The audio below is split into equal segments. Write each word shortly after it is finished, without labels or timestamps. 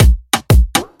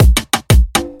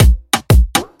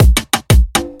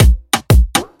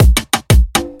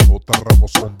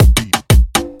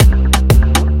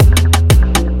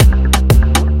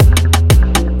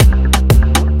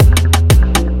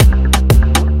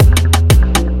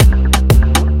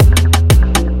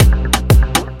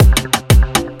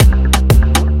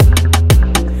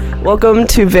Welcome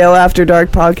to Vale After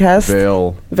Dark podcast.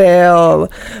 Vale.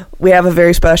 We have a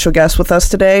very special guest with us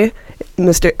today,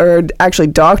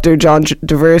 Dr. John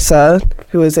Daversa,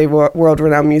 who is a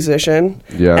world-renowned musician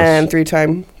and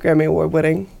 3-time Grammy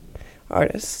Award-winning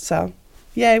artist. So,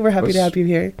 yay, we're happy to have you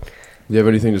here. You have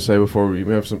anything to say before we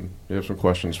have some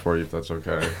questions for you, if that's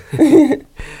okay?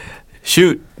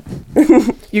 Shoot.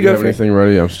 You go have anything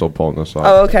ready? I'm still pulling this off.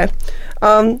 Oh, okay.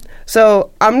 So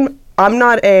I'm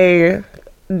not a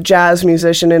jazz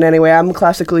musician in any way. I'm a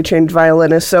classically trained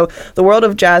violinist, so the world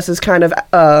of jazz is kind of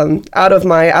out of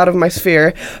my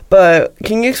sphere. But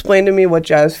can you explain to me what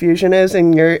jazz fusion is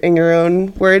in your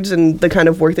own words and the kind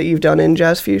of work that you've done in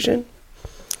jazz fusion?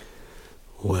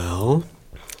 Well,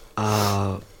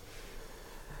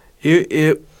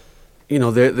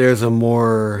 there's a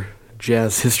more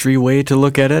jazz history way to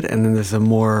look at it, and then there's a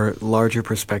more larger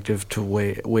perspective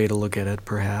way to look at it,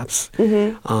 perhaps.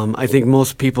 Mm-hmm. I think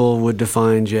most people would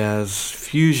define jazz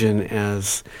fusion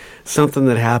as something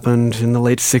that happened in the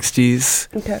late 60s,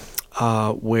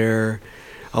 where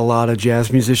a lot of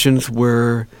jazz musicians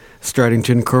were starting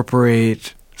to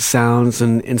incorporate sounds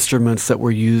and instruments that were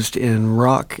used in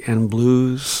rock and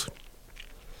blues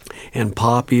and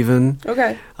pop even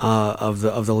of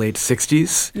the late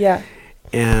 60s. Yeah.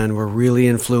 And were really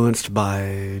influenced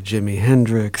by Jimi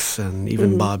Hendrix and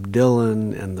even Bob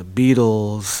Dylan and the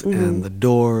Beatles and the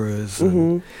Doors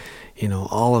and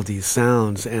all of these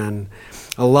sounds. And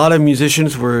a lot of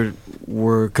musicians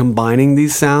were combining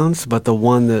these sounds, but the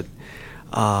one that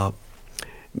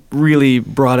really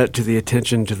brought it to the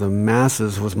attention to the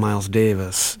masses was Miles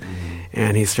Davis.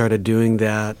 And he started doing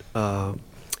that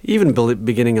even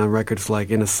beginning on records like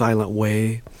In a Silent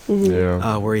Way,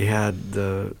 where he had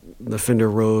the Fender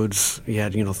Rhodes. He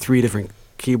had 3 different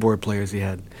keyboard players. He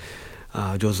had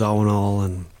Joe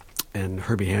Zawinul and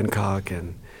Herbie Hancock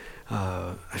and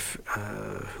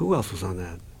who else was on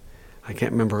that? I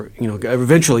can't remember.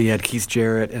 Eventually he had Keith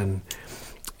Jarrett and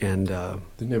didn't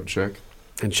he have Chick?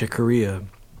 And Chick Corea.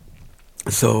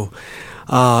 So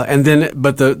and then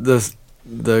but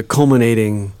the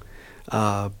culminating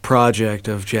project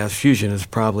of jazz fusion is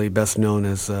probably best known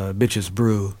as Bitches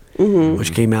Brew,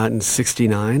 which came out in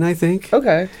 '69, I think.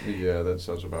 Okay. Yeah, that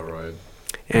sounds about right.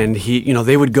 And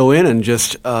they would go in and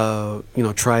just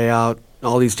try out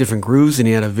all these different grooves, and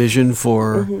he had a vision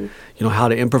for how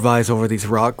to improvise over these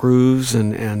rock grooves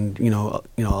and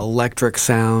electric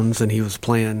sounds, and he was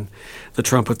playing the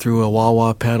trumpet through a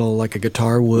wah-wah pedal like a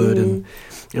guitar would, and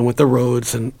with the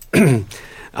Rhodes. And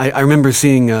I remember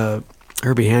seeing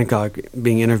Herbie Hancock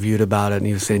being interviewed about it, and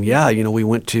he was saying, we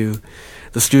went to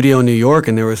the studio in New York,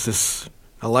 and there was this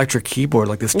electric keyboard,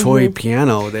 like this toy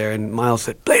piano there, and Miles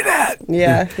said, "Play that!"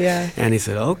 Yeah, yeah. And he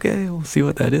said, "Okay, we'll see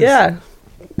what that is." Yeah,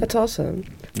 that's awesome.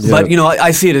 Yeah. But,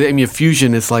 I see it, I mean,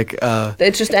 fusion is like...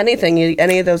 it's just anything,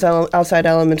 any of those outside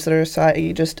elements that are aside,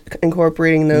 you just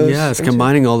incorporating those. Yeah, it's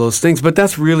combining all those things, but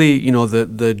that's really,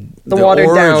 the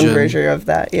watered-down version of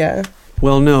that, yeah.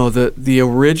 Well, no, the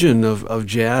origin of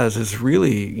jazz is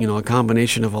really, a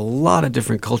combination of a lot of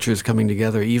different cultures coming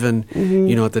together, even,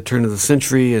 at the turn of the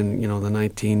century and, the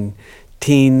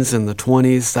 19-teens and the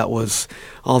 20s. That was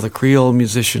all the Creole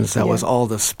musicians. That was all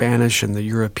the Spanish and the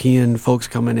European folks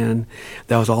coming in.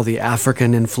 That was all the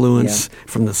African influence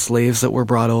from the slaves that were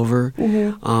brought over.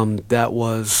 That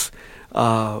was...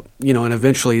 and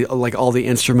eventually, like all the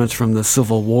instruments from the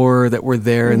Civil War that were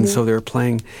there, and so they were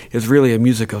playing. It was really a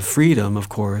music of freedom, of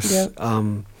course. Yep.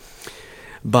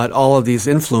 But all of these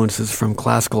influences, from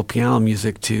classical piano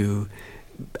music to,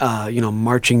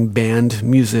 marching band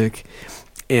music,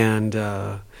 and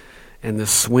the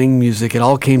swing music, it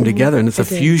all came together, and it's a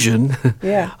fusion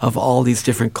of all these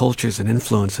different cultures and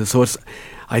influences. So it's,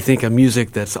 I think, a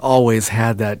music that's always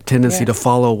had that tendency to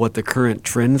follow what the current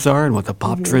trends are and what the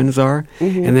pop trends are,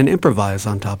 and then improvise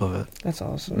on top of it. That's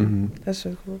awesome. That's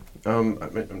so cool.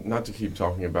 Not to keep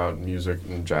talking about music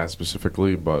and jazz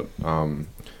specifically, but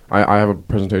I have a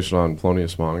presentation on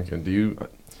Thelonious Monk, and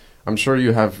I'm sure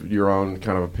you have your own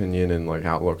kind of opinion and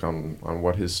outlook on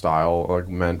what his style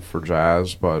meant for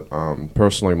jazz, but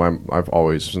personally, I've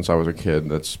always, since I was a kid,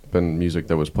 that's been music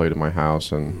that was played in my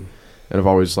house, and I've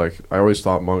always I always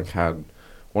thought Monk had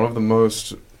one of the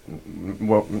most,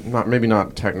 maybe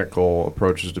not technical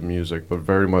approaches to music, but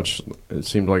very much it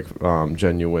seemed like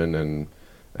genuine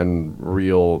and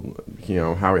real.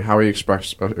 How he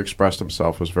expressed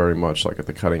himself was very much at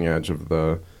the cutting edge of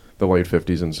the late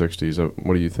 50s and 60s.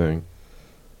 What do you think?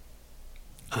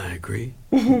 I agree.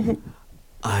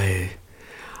 I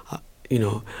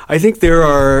think there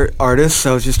are artists,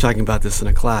 I was just talking about this in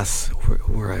a class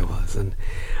where I was, and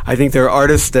I think there are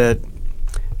artists that,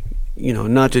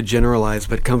 not to generalize,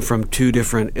 but come from two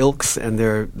different ilks, and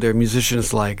they're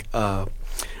musicians like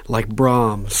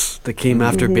Brahms that came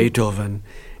after Beethoven,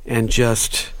 and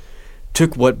just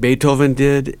took what Beethoven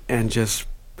did and just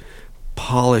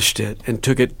polished it and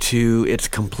took it to its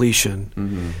completion.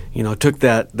 Took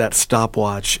that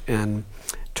stopwatch and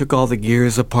took all the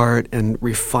gears apart and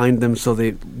refined them so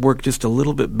they worked just a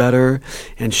little bit better,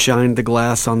 and shined the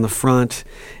glass on the front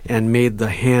and made the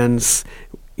hands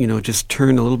just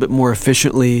turn a little bit more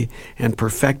efficiently, and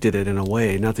perfected it in a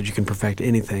way. Not that you can perfect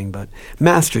anything, but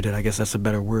mastered it. I guess that's a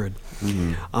better word.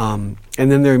 And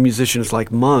then there are musicians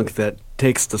like Monk that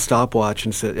takes the stopwatch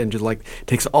and just like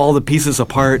takes all the pieces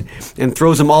apart and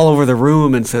throws them all over the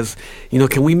room and says,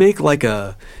 can we make like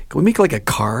a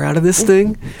car out of this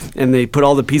thing? And they put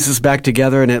all the pieces back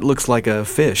together and it looks like a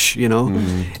fish,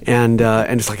 and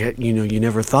it's like, you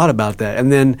never thought about that.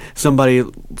 And then somebody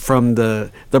from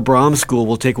the Brahms school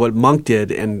will take what Monk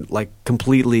did and like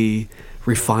completely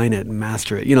refine it and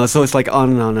master it. So it's like on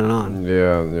and on and on.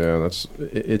 Yeah.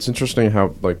 It's interesting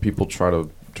how like people try to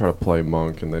play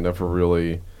Monk, and they never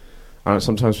really.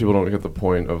 Sometimes people don't get the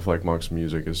point of like Monk's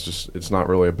music. It's not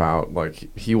really about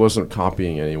like he wasn't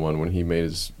copying anyone when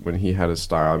he had his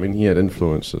style. I mean, he had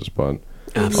influences, but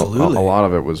absolutely a lot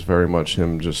of it was very much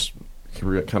him just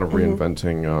kind of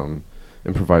reinventing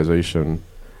improvisation,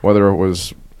 whether it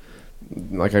was,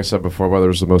 like I said before, whether it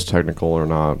was the most technical or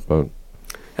not. But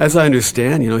as I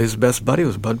understand, his best buddy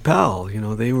was Bud Powell.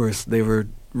 They were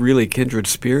really kindred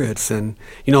spirits, and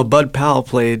Bud Powell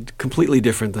played completely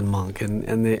different than Monk,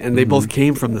 and they both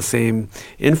came from the same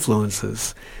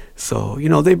influences. So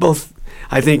they both,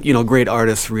 I think, great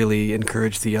artists really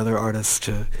encourage the other artists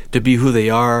to be who they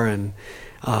are, and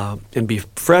be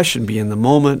fresh, and be in the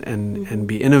moment, and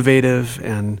be innovative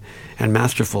and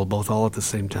masterful, both all at the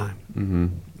same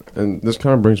time. And this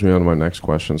kind of brings me on to my next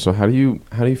question. So how do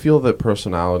you feel that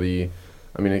personality?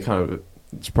 I mean,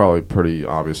 it's probably pretty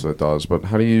obvious that it does, but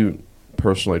how do you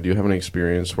personally, do you have any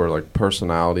experience where like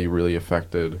personality really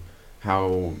affected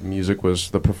how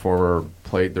the performer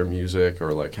played their music,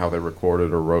 or like how they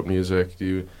recorded or wrote music?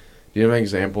 Do you have an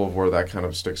example of where that kind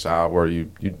of sticks out, where you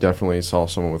definitely saw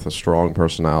someone with a strong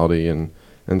personality and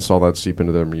saw that seep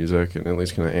into their music, and at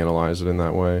least kind of analyze it in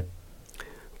that way?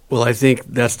 Well, I think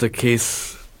that's the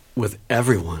case with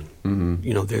everyone.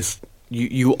 There's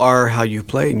you are how you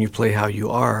play, and you play how you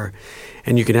are.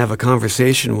 And you can have a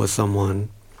conversation with someone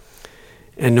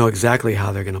and know exactly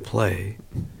how they're going to play.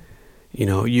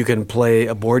 You can play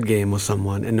a board game with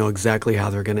someone and know exactly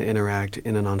how they're going to interact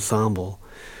in an ensemble.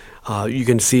 You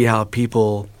can see how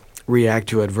people react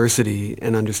to adversity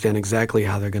and understand exactly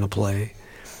how they're going to play.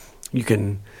 You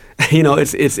can,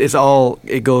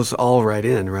 it goes all right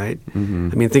in, right? I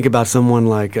mean, think about someone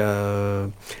like,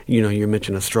 you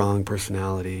mentioned a strong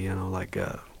personality, like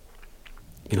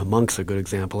Monk's a good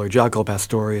example, or Jaco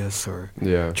Pastorius, or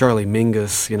Charlie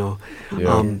Mingus,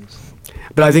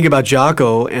 But I think about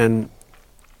Jaco, and,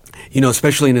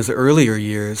 especially in his earlier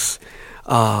years,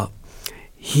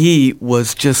 he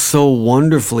was just so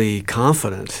wonderfully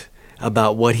confident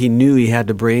about what he knew he had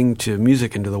to bring to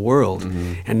music into the world,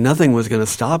 and nothing was going to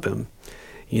stop him,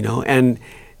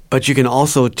 but you can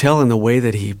also tell in the way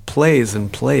that he plays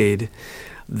and played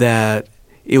that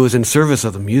it was in service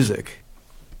of the music.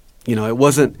 It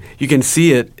wasn't, you can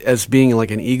see it as being like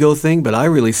an ego thing, but I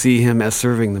really see him as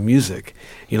serving the music.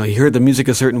 He heard the music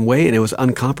a certain way, and it was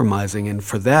uncompromising, and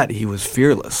for that, he was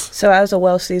fearless. So as a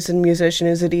well-seasoned musician,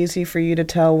 is it easy for you to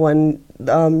tell when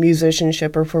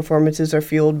musicianship or performances are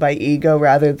fueled by ego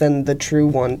rather than the true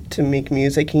want to make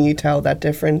music? Can you tell that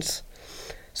difference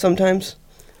sometimes?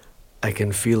 I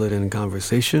can feel it in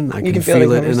conversation. I can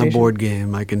feel it in a board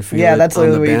game. I can feel it that's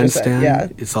on the what bandstand. Yeah.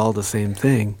 It's all the same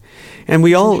thing. And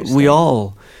we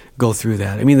all go through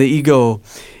that. I mean, the ego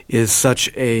is such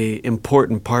a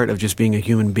important part of just being a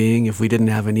human being. If we didn't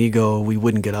have an ego, we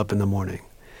wouldn't get up in the morning.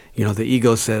 The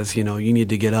ego says, you need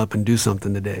to get up and do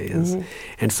something today.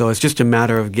 And so it's just a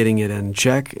matter of getting it in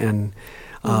check. And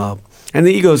the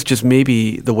ego is just,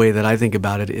 maybe the way that I think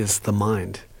about it is the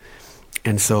mind.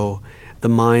 And so the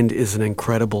mind is an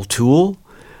incredible tool,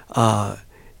 an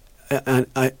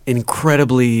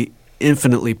incredibly,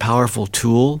 infinitely powerful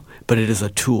tool, but it is a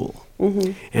tool.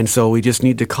 And so we just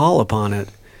need to call upon it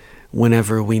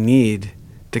whenever we need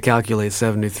to calculate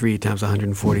 73 times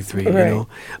 143, right.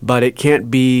 But it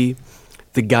can't be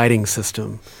the guiding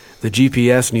system. The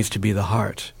GPS needs to be the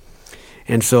heart.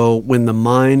 And so when the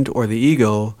mind or the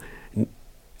ego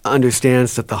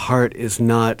understands that the heart is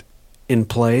not in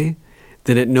play,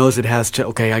 then it knows it has to,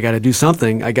 okay, I got to do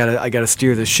something. I got to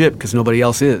steer the ship because nobody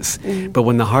else is. But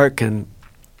when the heart can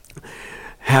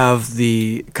have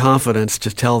the confidence to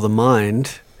tell the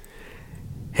mind,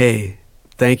 hey,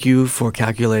 thank you for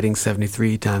calculating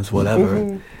 73 times whatever.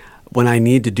 Mm-hmm. When I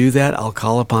need to do that, I'll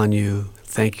call upon you.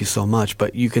 Thank you so much,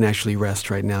 but you can actually rest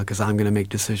right now because I'm going to make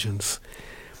decisions.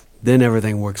 Then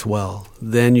everything works well.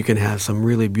 Then you can have some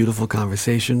really beautiful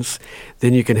conversations.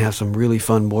 Then you can have some really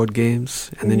fun board games.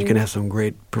 And then you can have some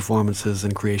great performances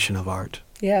and creation of art.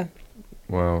 Yeah.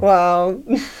 Wow. Wow.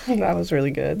 That was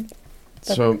really good.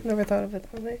 So Never thought of it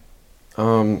that way.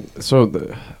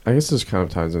 I guess this kind of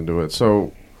ties into it.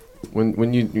 So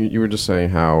when you were just saying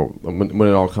how when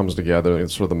it all comes together,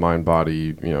 it's sort of the mind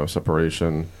body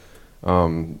separation.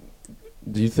 Do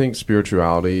you think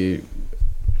spirituality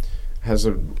has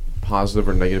a positive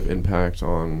or negative impact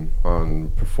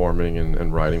on performing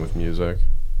and writing with music?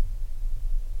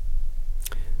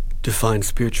 Define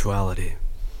spirituality.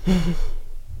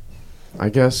 I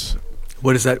guess.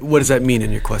 What does that mean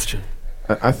in your question?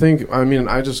 I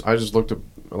just looked at,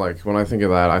 like, when I think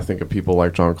of that, I think of people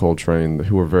like John Coltrane,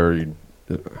 who are very,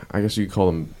 I guess you could call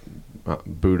them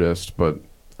Buddhist, but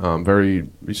very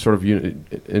sort of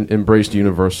embraced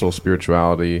universal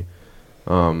spirituality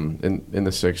in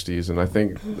the 60s. And I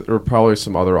think there were probably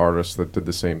some other artists that did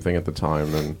the same thing at the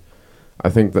time. And I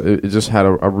think that it just had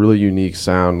a really unique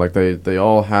sound. Like they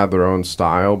all had their own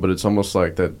style, but it's almost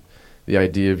like that the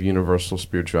idea of universal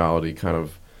spirituality kind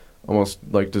of almost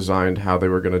like designed how they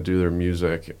were going to do their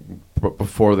music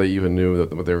before they even knew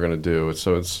what they were going to do.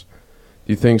 So do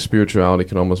you think spirituality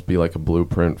can almost be like a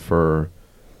blueprint for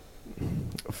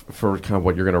kind of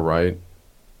what you're going to write?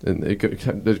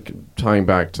 And tying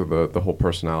back to the whole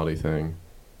personality thing.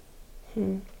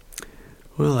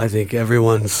 Well, I think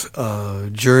everyone's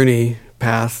journey,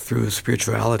 path through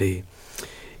spirituality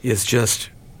is just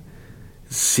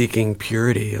seeking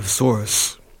purity of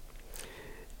source.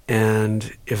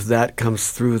 And if that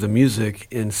comes through the music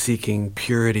in seeking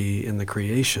purity in the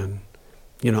creation,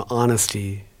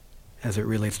 honesty as it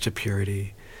relates to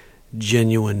purity,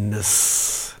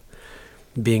 genuineness,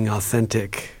 being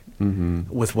authentic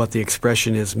with what the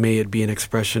expression is, may it be an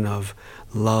expression of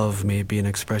love, may it be an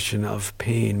expression of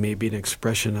pain, may it be an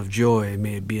expression of joy,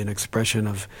 may it be an expression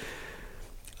of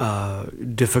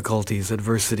difficulties,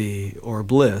 adversity, or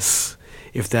bliss.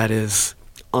 If that is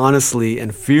honestly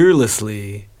and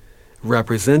fearlessly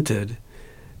represented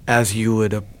as you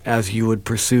would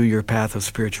pursue your path of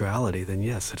spirituality, then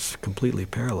yes, it's completely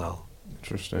parallel.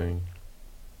 Interesting.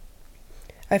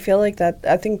 I feel like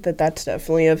I think that's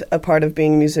definitely a part of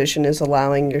being a musician, is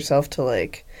allowing yourself to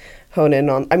like hone in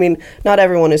on. I mean, not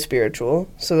everyone is spiritual,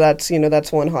 so that's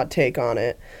one hot take on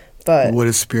it. But what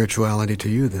is spirituality to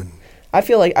you then? I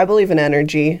feel like I believe in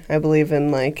energy. I believe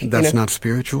in like that's not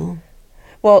spiritual.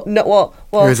 Well, no, well.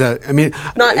 Or is that? I mean,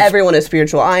 not everyone is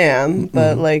spiritual. I am,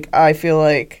 but like I feel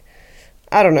like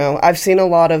I don't know.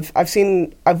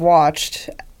 I've watched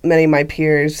many of my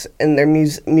peers in their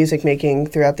music making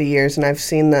throughout the years, and I've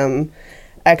seen them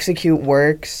execute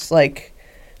works, like,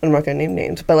 I'm not going to name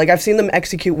names, but like I've seen them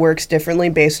execute works differently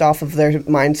based off of their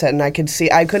mindset, and I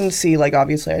couldn't see, like,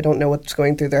 obviously I don't know what's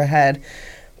going through their head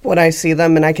when I see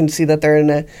them, and I can see that they're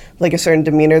in a certain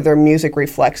demeanor. Their music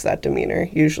reflects that demeanor,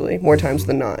 usually, more times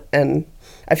than not, and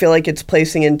I feel like it's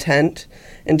placing intent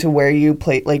into where you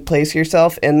place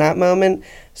yourself in that moment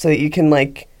so that you can,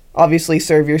 like, obviously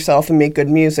serve yourself and make good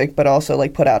music, but also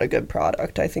like put out a good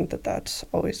product. I think that's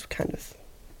always kind of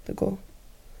the goal.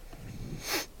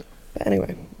 But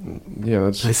anyway. Yeah,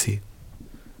 I see.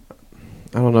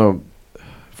 I don't know.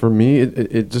 For me,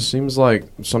 it just seems like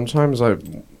sometimes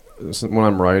when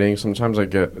I'm writing, sometimes I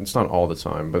get, it's not all the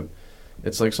time, but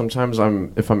it's like sometimes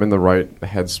if I'm in the right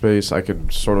headspace, I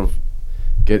could sort of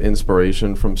get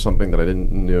inspiration from something that I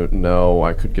didn't know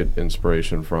I could get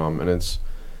inspiration from.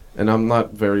 And I'm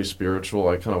not very spiritual.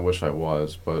 I kind of wish I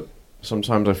was, but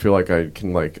sometimes I feel like I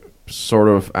can like sort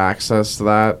of access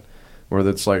that, where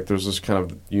it's like there's this kind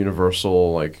of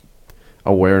universal like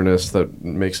awareness that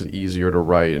makes it easier to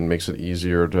write and makes it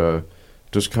easier to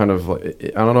just kind of like,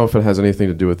 I don't know if it has anything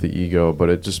to do with the ego, but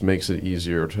it just makes it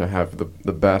easier to have the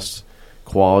best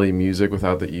quality music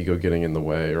without the ego getting in the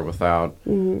way, or without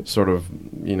sort of,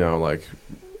 like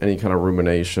any kind of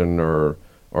rumination or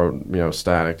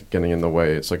static getting in the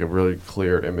way. It's like a really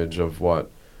clear image of what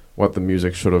the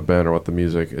music should have been, or what the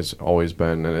music has always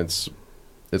been, and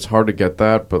it's hard to get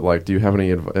that. But like, do you have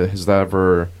any has that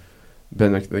ever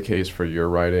been the case for your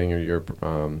writing or your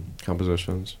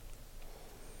compositions?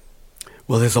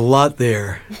 Well, there's a lot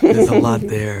there. There's a lot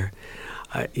there.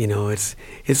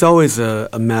 It's always a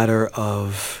matter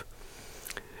of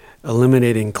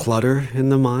eliminating clutter in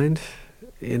the mind,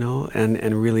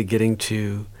 and really getting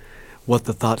to what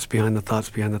the thoughts behind the thoughts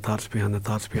behind the thoughts behind the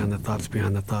thoughts behind the thoughts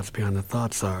behind the thoughts behind the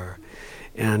thoughts are,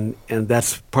 and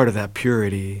that's part of that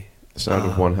purity. The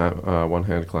sound of one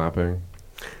hand clapping.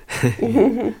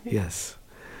 Yes.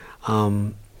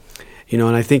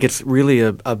 And I think it's really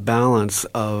a balance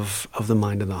of the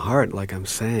mind and the heart, like I'm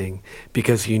saying,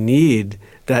 because you need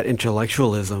that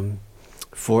intellectualism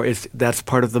that's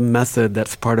part of the method,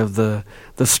 that's part of the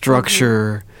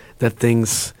structure that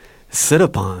things sit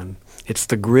upon. It's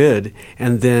the grid.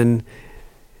 And then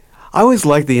I always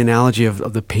like the analogy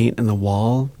of the paint and the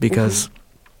wall, because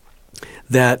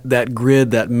that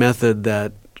grid, that method,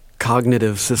 that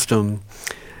cognitive system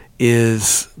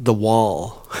is the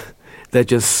wall that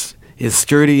just is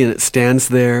sturdy and it stands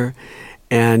there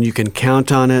and you can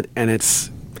count on it,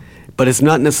 but it's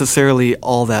not necessarily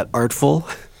all that artful.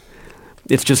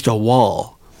 It's just a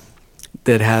wall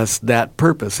that has that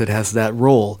purpose, it has that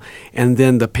role. And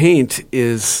then the paint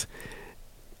is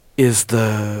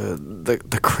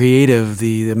the creative,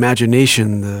 the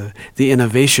imagination, the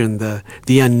innovation,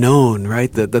 the unknown,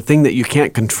 right? The thing that you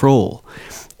can't control.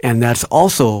 And that's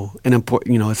also an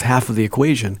important, it's half of the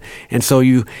equation. And so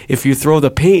if you throw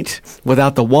the paint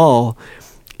without the wall,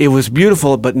 it was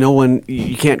beautiful, but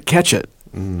you can't catch it.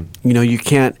 You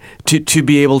can't, to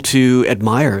be able to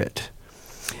admire it.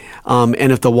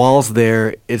 And if the wall's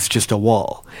there, it's just a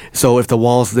wall. So if the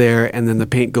wall's there and then the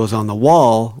paint goes on the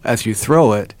wall as you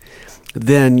throw it,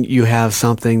 then you have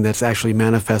something that's actually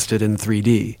manifested in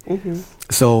 3D.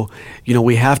 So,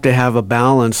 we have to have a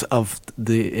balance of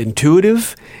the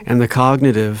intuitive and the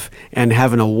cognitive, and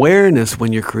have an awareness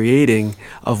when you're creating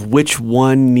of which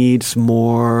one needs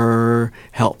more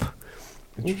help.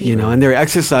 And there are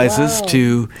exercises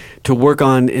to work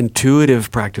on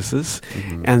intuitive practices,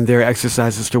 and there are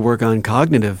exercises to work on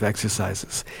cognitive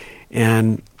exercises.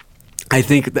 And I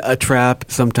think a trap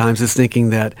sometimes is thinking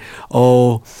that,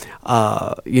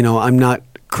 I'm not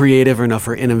creative enough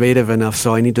or innovative enough,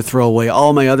 so I need to throw away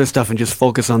all my other stuff and just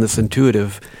focus on this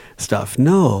intuitive stuff.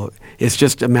 No, it's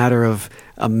just a matter of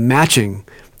matching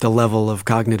the level of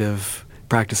cognitive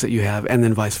practice that you have, and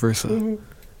then vice versa.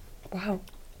 Wow.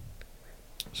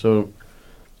 So,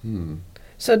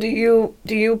 So do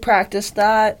you practice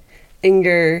that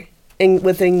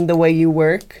within the way you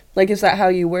work? Like, is that how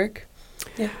you work?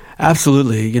 Yeah.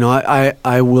 Absolutely.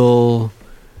 I will.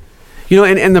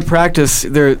 And the practice,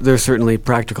 there's certainly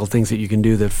practical things that you can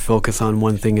do that focus on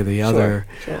one thing or the other.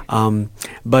 Sure.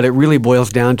 But it really boils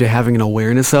down to having an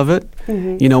awareness of it.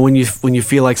 When you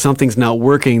feel like something's not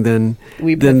working, then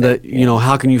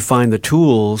how can you find the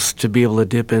tools to be able to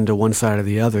dip into one side or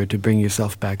the other to bring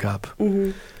yourself back up?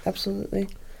 Absolutely.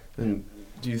 And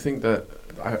do you think that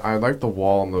I like the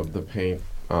wall and the paint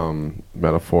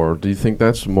metaphor? Do you think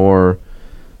that's more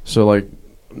so like?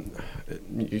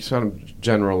 You kind of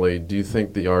generally, do you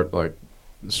think the art, like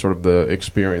sort of the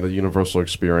experience, the universal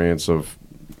experience of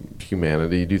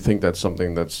humanity, do you think that's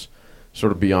something that's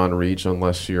sort of beyond reach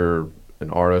unless you're an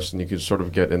artist and you could sort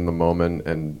of get in the moment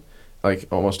and like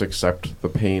almost accept the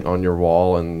paint on your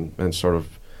wall and sort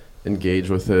of engage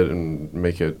with it and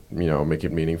make it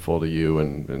meaningful to you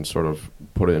and sort of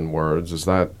put it in words? Is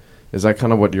that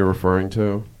kind of what you're referring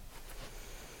to?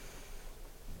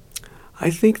 I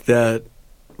think that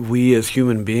we as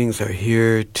human beings are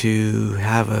here to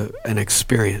have an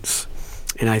experience.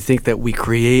 And I think that we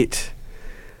create,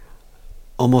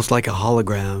 almost like a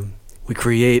hologram, we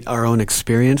create our own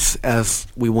experience as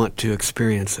we want to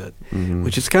experience it,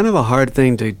 which is kind of a hard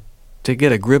thing to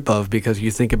get a grip of, because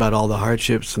you think about all the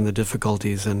hardships and the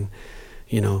difficulties and,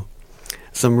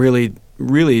 some really,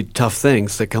 really tough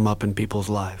things that come up in people's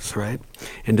lives, right?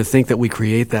 And to think that we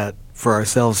create that for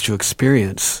ourselves to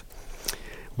experience.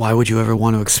 Why would you ever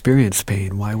want to experience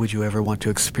pain? Why would you ever want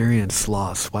to experience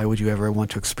loss? Why would you ever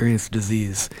want to experience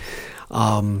disease?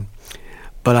 But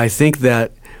I think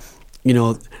that,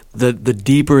 the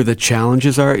deeper the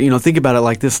challenges are, think about it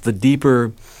like this, the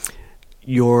deeper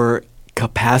your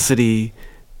capacity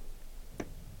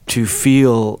to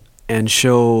feel and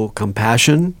show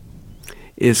compassion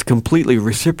is completely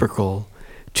reciprocal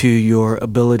to your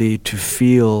ability to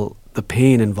feel the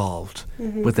pain involved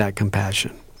with that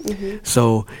compassion.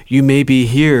 So you may be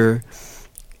here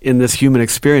in this human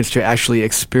experience to actually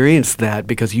experience that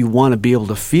because you want to be able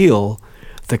to feel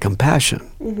the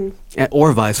compassion,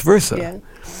 or vice versa. Yeah.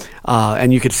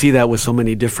 And you could see that with so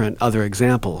many different other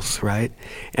examples, right?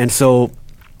 And so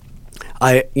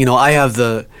I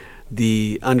have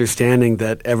the understanding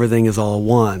that everything is all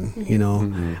one,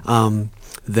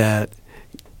 that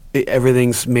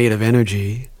everything's made of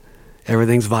energy,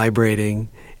 everything's vibrating,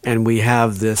 and we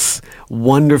have this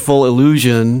wonderful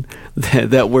illusion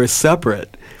that we're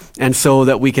separate, and so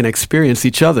that we can experience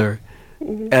each other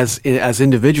as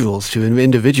individuals to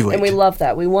individuate. And we love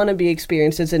that. We want to be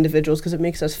experienced as individuals because it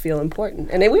makes us feel important.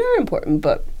 And we are important,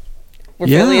 but we're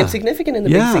fairly insignificant in the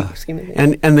big scheme of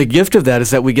things. And the gift of that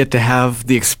is that we get to have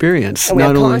the experience. And we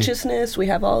have consciousness. We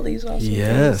have all these awesome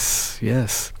things.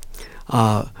 Yes.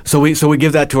 So we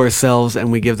give that to ourselves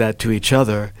and we give that to each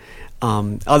other.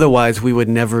 Otherwise, we would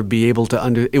never be able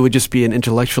to it would just be an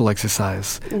intellectual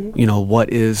exercise. What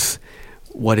is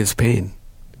pain?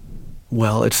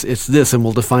 Well, it's this, and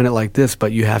we'll define it like this,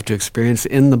 but you have to experience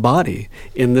in the body,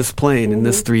 in this plane, in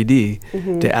this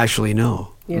 3D, to actually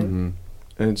know. Yeah. And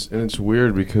it's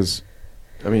weird because,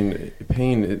 I mean,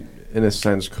 pain, in a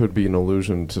sense, could be an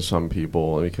illusion to some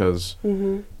people because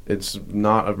it's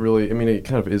not a really, I mean, it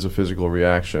kind of is a physical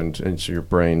reaction into your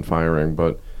brain firing,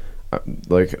 but I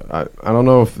don't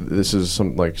know if this is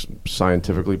some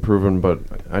scientifically proven, but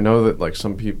I know that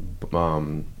some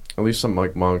people, at least some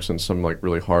monks and some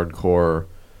really hardcore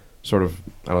sort of,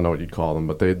 I don't know what you'd call them,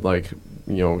 but they'd hike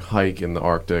in the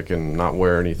Arctic and not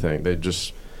wear anything.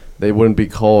 They wouldn't be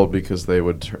cold because they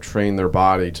would train their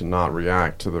body to not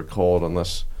react to the cold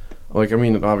unless,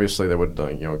 obviously they would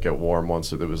get warm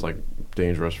once it was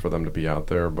dangerous for them to be out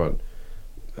there, but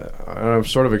I've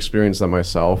sort of experienced that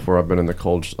myself where I've been in the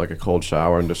cold, a cold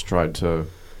shower and just tried to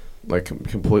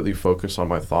completely focus on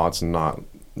my thoughts and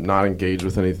not engage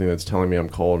with anything that's telling me I'm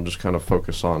cold and just kind of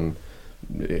focus on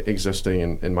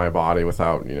existing in my body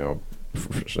without,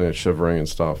 shivering and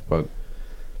stuff. But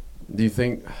do you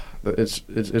think that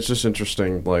it's just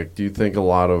interesting? Do you think a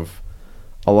lot of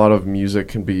music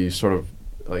can be sort of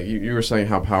you were saying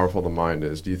how powerful the mind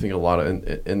is. Do you think a lot of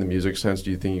in the music sense,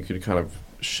 do you think you could kind of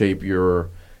shape your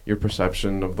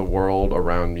perception of the world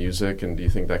around music, and do you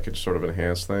think that could sort of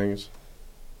enhance things?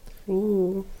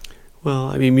 Ooh.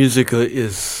 Well, music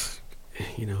is,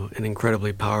 an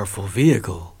incredibly powerful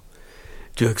vehicle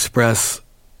to express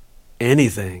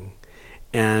anything,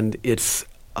 and it's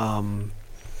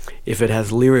if it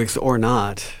has lyrics or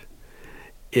not,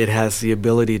 it has the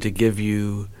ability to give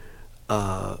you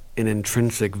an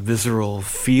intrinsic, visceral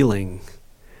feeling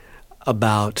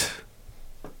about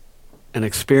an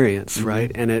experience,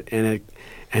 right? And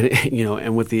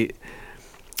with the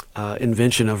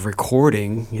invention of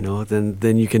recording,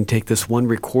 then you can take this one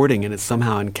recording and it's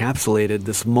somehow encapsulated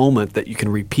this moment that you can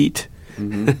repeat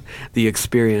the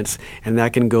experience, and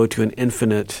that can go to an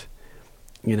infinite,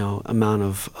 amount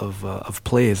of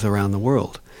plays around the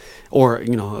world, or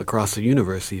across the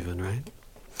universe, even, right?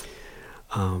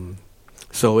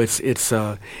 So it's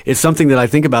something that I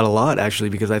think about a lot, actually,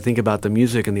 because I think about the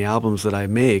music and the albums that I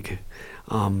make.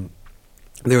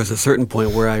 There was a certain point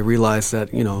where I realized that,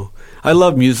 I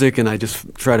love music and I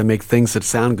just try to make things that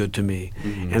sound good to me.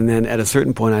 And then at a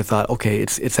certain point I thought, okay,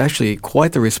 it's actually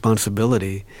quite the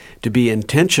responsibility to be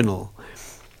intentional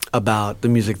about the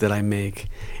music that I make,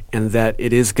 and that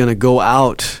it is going to go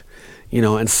out,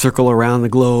 and circle around the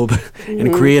globe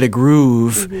and create a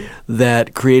groove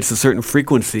that creates a certain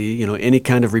frequency. Any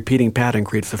kind of repeating pattern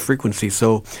creates a frequency.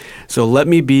 So let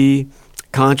me be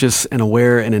conscious and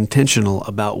aware and intentional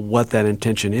about what that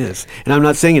intention is. And I'm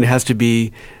not saying it has to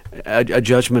be a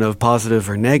judgment of positive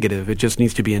or negative. It just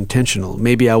needs to be intentional.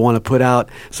 Maybe I want to put out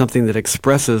something that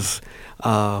expresses,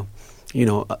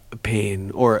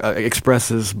 pain, or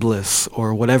expresses bliss,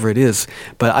 or whatever it is.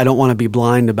 But I don't want to be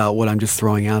blind about what I'm just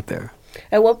throwing out there.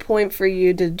 At what point for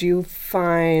you did you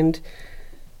find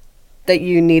that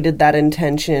you needed that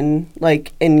intention,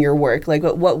 in your work?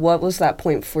 What was that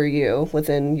point for you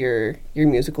within your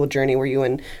musical journey? Were you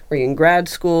in grad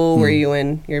school? Were you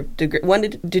in your degree? When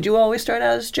did you always start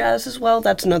out as jazz as well?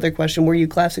 That's another question. Were you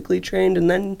classically trained and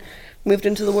then moved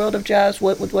into the world of jazz?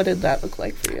 What did that look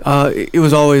like for you? It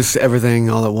was always everything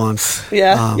all at once.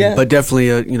 Yeah. But definitely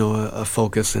a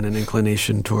focus and an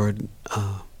inclination toward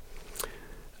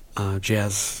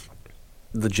jazz,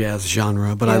 the jazz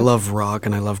genre. But I love rock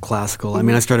and I love classical.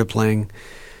 I started playing,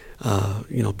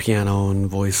 piano and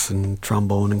voice and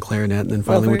trombone and clarinet, and then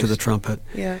finally went to the trumpet.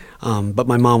 Yeah. But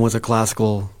my mom was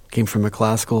came from a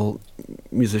classical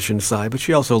musician side, but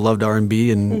she also loved R&B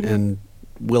and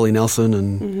Willie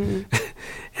Nelson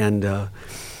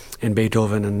and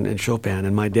Beethoven and Chopin.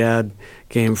 And my dad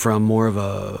came from more of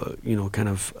a kind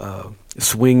of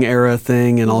swing era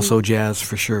thing, and also jazz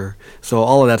for sure. So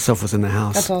all of that stuff was in the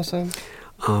house. That's awesome.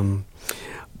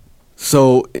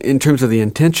 So in terms of the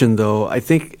intention, though, I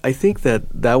think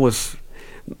that was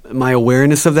my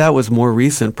awareness of that was more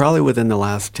recent, probably within the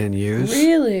last 10 years.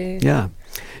 Really? Yeah.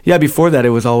 Yeah, before that it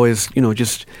was always, I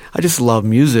just love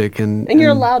music. And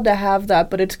you're allowed to have that,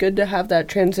 but it's good to have that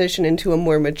transition into a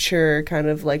more mature kind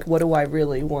of what do I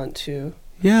really want to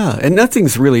Yeah, and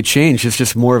nothing's really changed. It's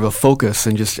just more of a focus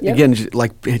and just, again,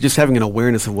 just having an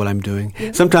awareness of what I'm doing.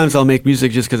 Yep. Sometimes I'll make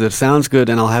music just because it sounds good,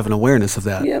 and I'll have an awareness of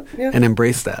that and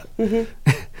embrace that.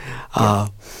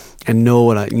 And know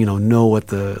what know what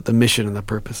the mission and the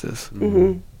purpose is.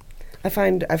 I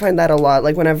find that a lot.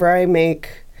 Like whenever I make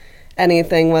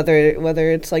anything, whether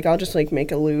it's like I'll just like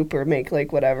make a loop or make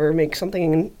like whatever, make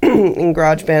something in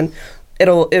GarageBand.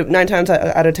 9 times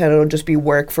out of 10 it'll just be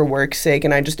work for work's sake,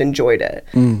 and I just enjoyed it.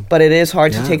 But it is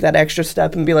hard to take that extra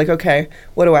step and be like, okay,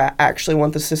 what do I actually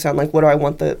want this to sound like? What do I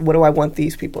want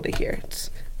these people to hear?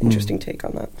 It's interesting take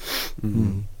on that.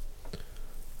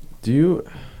 Do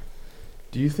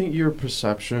you think your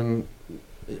perception,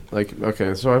 like,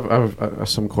 okay, so I've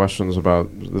some questions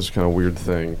about this kind of weird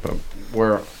thing, but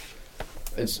where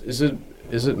is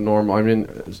it normal? I mean,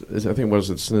 I think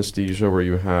was it synesthesia where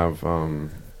you have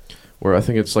where I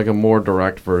think it's like a more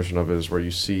direct version of it is where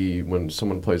you see when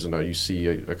someone plays a note, you see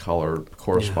a color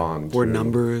correspond or to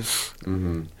numbers.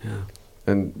 Yeah,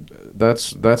 and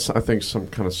that's I think some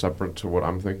kind of separate to what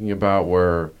I'm thinking about,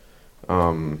 where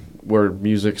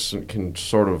music can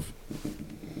sort of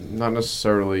not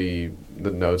necessarily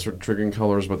the notes are triggering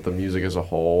colors, but the music as a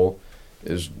whole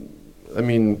is. I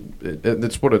mean,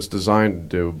 it's what it's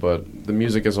designed to do, but the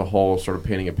music as a whole, sort of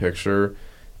painting a picture.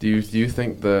 Do you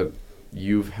think that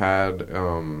you've had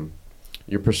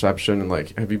your perception, and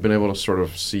like, have you been able to sort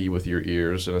of see with your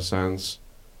ears in a sense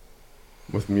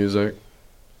with music?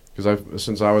 Because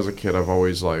since I was a kid, I've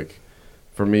always like,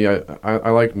 for me, I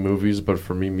like movies, but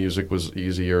for me, music was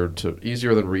easier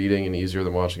than reading and easier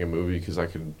than watching a movie because I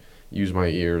could use my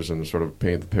ears and sort of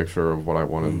paint the picture of what I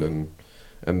wanted,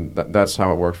 and that's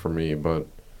how it worked for me. But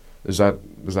is that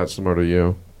similar to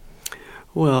you?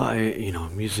 Well,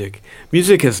 music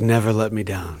has never let me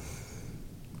down.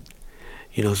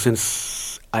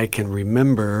 Since I can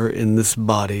remember in this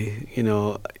body,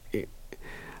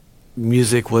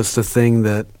 music was the thing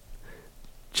that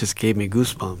just gave me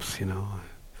goosebumps,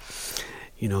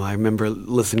 I remember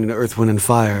listening to Earth, Wind, and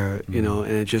Fire, and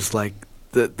it just like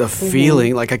the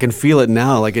feeling, like I can feel it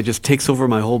now, like it just takes over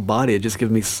my whole body. It just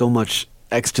gives me so much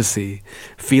ecstasy,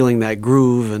 feeling that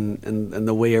groove and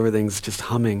the way everything's just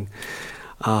humming.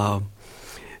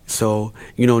 So,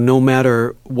 no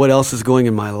matter what else is going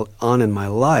on in my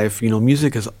life,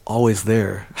 music is always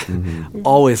there.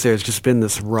 Always there. It's just been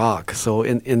this rock. So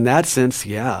in that sense,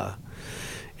 yeah.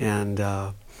 And,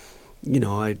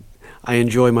 I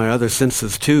enjoy my other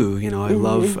senses too.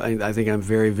 I think I'm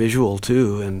very visual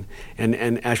too,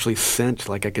 and actually scent,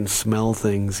 like I can smell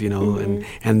things, and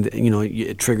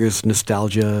it triggers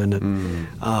nostalgia,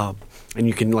 and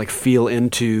you can like feel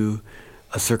into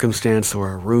a circumstance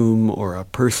or a room or a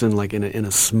person, like in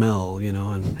a smell,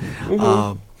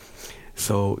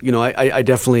 so I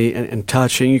definitely and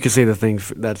touch, and you could say the thing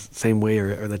that same way,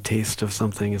 or the taste of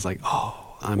something is like,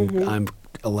 oh, I'm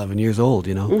 11 years old,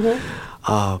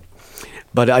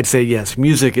 but I'd say yes,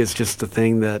 music is just the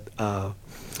thing that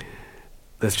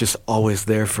that's just always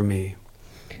there for me.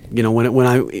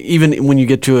 Even when you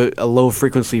get to a low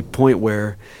frequency point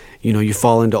where you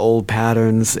fall into old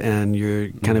patterns and you're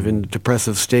kind of in a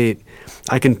depressive state,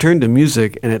 I can turn to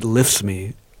music and it lifts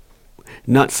me.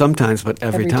 Not sometimes, but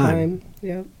every time.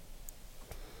 Yeah.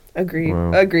 Agreed.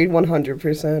 Wow. Agreed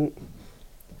 100%.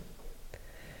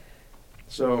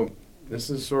 So this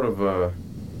is sort of a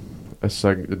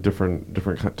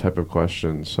different type of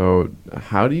question. So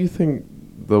how do you think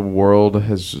the world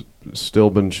has still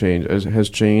been changed, has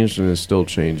changed and is still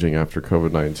changing after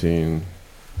COVID-19?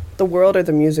 The world or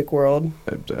the music world?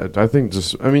 I think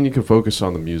you can focus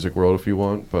on the music world if you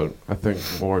want, but I think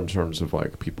more in terms of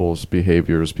like people's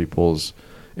behaviors, people's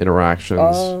interactions.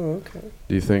 Oh, okay.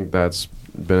 Do you think that's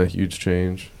been a huge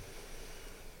change?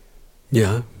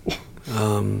 Yeah.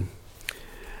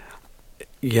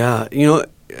 Yeah,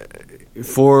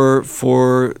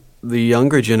 for the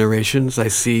younger generations, I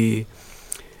see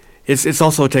it's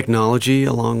also technology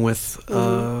along with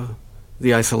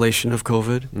the isolation of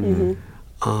COVID.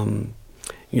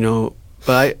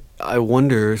 But I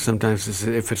wonder sometimes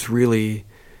if it's really,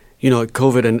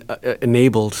 COVID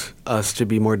enabled us to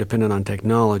be more dependent on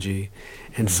technology,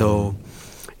 and so,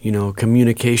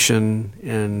 communication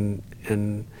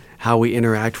and how we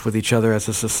interact with each other as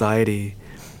a society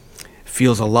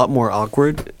feels a lot more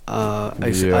awkward.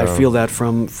 I feel that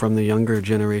from the younger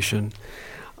generation,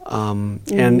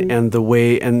 and the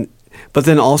way but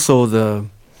then also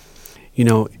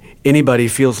anybody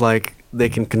feels like they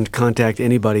can contact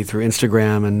anybody through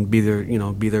Instagram and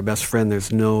be their best friend.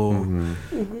 There's no,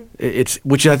 it's,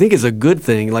 which I think is a good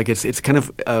thing. Like it's kind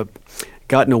of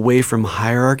gotten away from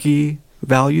hierarchy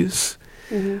values,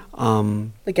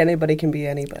 Like anybody can be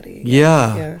anybody.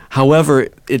 Yeah. However,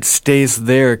 it stays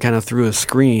there kind of through a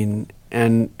screen,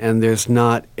 and there's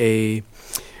not a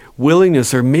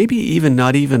willingness, or maybe even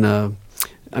not even a,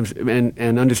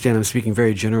 and understand I'm speaking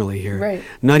very generally here, Right.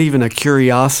 not even a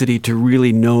curiosity to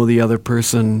really know the other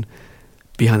person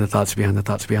behind the thoughts, behind the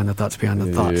thoughts, behind the thoughts, behind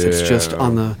the thoughts. It's just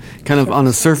on the kind of on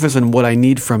the surface and what I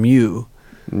need from you.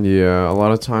 Yeah, a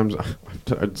lot of times,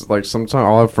 it's like sometimes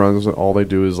I'll have friends that all they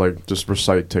do is like just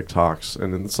recite TikToks,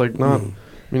 and it's like not. I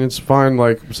mean, it's fine.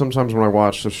 Like sometimes when I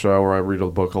watch the show or I read a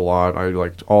book a lot, I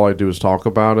like all I do is talk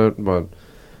about it. But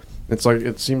it's like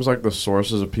it seems like the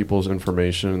sources of people's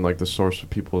information, like the source of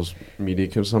people's media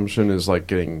consumption, is like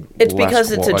getting. It's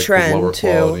because it's a trend too.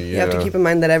 Quality, You have to keep in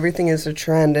mind that everything is a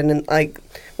trend, and like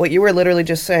what you were literally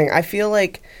just saying, I feel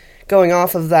like. Going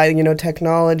off of that,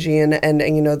 technology and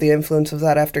the influence of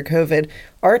that after COVID,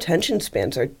 our attention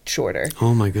spans are shorter.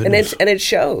 Oh my goodness! And it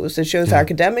shows. It shows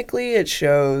academically. It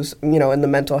shows in the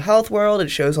mental health world. It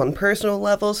shows on personal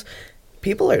levels.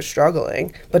 People are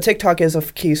struggling, but TikTok is a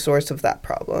key source of that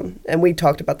problem, and we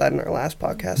talked about that in our last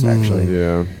podcast. Actually,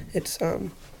 yeah,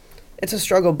 it's a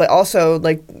struggle, but also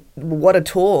like what a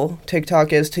tool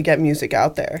TikTok is to get music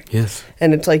out there. Yes.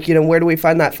 And it's like, where do we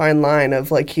find that fine line of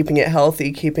like keeping it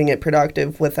healthy, keeping it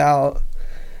productive without,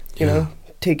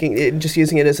 taking it, just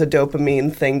using it as a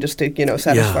dopamine thing just to,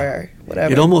 satisfy our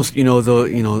whatever. It almost,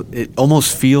 it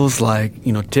almost feels like,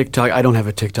 TikTok. I don't have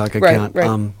a TikTok account.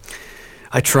 Right.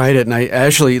 I tried it, and I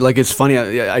actually, like, it's funny.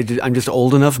 I'm just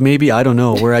old enough, maybe, I don't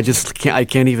know, where I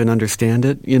can't even understand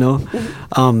it.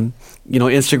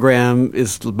 Instagram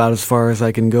is about as far as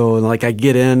I can go, and like I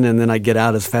get in and then I get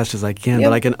out as fast as I can.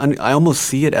 But I almost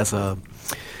see it as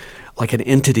like an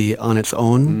entity on its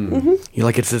own.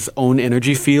 Like it's its own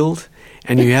energy field,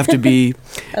 and you have to be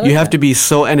to be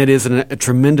so. And it is a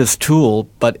tremendous tool,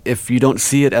 but if you don't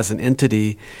see it as an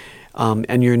entity.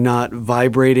 And you're not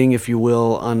vibrating, if you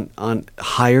will, on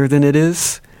higher than it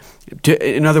is.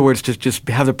 In other words, just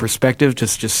have the perspective,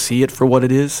 just see it for what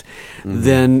it is.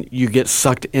 Then you get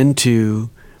sucked into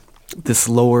this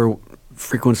lower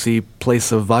frequency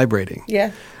place of vibrating.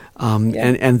 Yeah.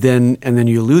 And then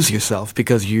you lose yourself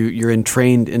because you're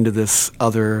entrained into this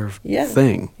other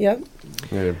thing. Yep.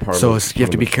 Yeah, so you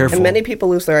have to be careful. And many people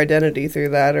lose their identity through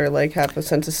that, or like have a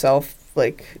sense of self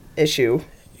issue.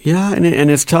 Yeah,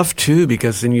 and it's tough, too,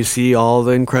 because then you see all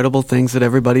the incredible things that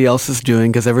everybody else is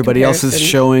doing, because everybody else is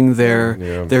showing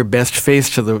their best face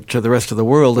to the rest of the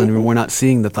world, and we're not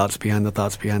seeing the thoughts behind the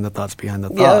thoughts behind the thoughts behind the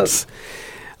thoughts.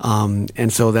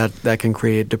 And so that can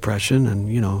create depression, and,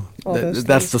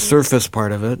 that's the surface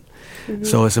part of it.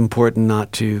 So it's important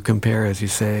not to compare, as you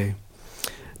say,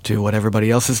 to what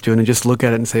everybody else is doing, and just look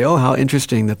at it and say, oh, how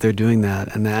interesting that they're doing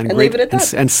that, and leave it at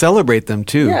that. And celebrate them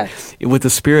too, with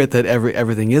the spirit that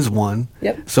everything is one.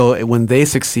 Yep. So when they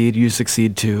succeed, you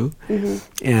succeed too,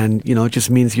 and it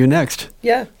just means you're next.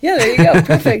 Yeah, there you go.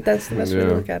 Perfect. That's the best way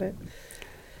to look at it.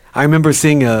 I remember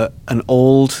seeing an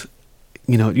old,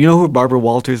 you know who Barbara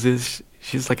Walters is?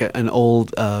 She's like an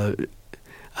old.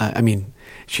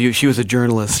 She was a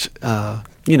journalist.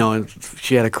 And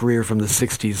she had a career from the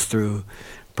 '60s through.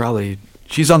 Probably,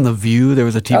 she's on The View. There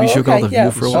was a TV show called The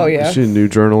View for a while. Is she a new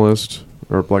journalist,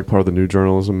 or like part of the new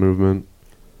journalism movement?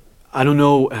 I don't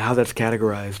know how that's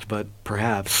categorized, but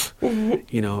perhaps, But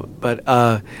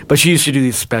she used to do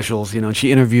these specials, and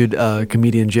she interviewed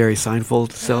comedian Jerry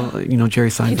Seinfeld. So, Jerry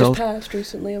Seinfeld. He just passed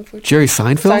recently, unfortunately. Jerry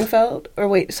Seinfeld? Seinfeld? Or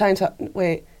wait,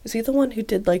 is he the one who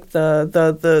did like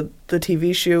the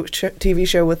TV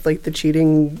show with like the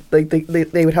cheating, like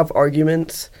they would have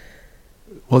arguments?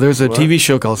 Well, there's a TV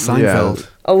show called Seinfeld. Yeah.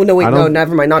 Oh, no, wait, no,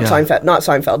 never mind. Not Seinfeld. Not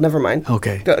Seinfeld. Never mind.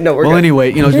 Okay. We're well, good.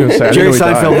 Anyway, Jerry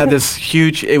Seinfeld had this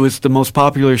huge, it was the most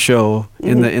popular show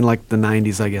in like the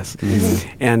 90s, I guess.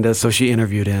 And so she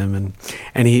interviewed him,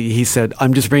 and he said,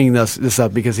 I'm just bringing this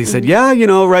up because he said,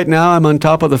 right now I'm on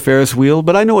top of the Ferris wheel,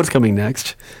 but I know what's coming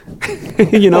next.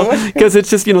 Because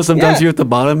it's just, sometimes you're at the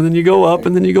bottom, and then you go up,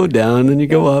 and then you go down, and then you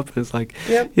go up. And it's like,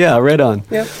 right on.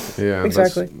 Yep. Yeah,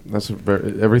 exactly. That's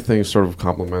everything sort of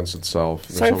complements itself.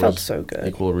 Seinfeld's so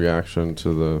good. Equal reaction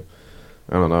to the,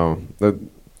 I don't know, that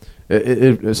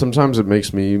it sometimes it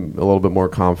makes me a little bit more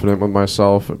confident with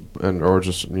myself or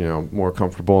just more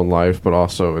comfortable in life, but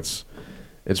also it's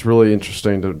really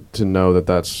interesting to know that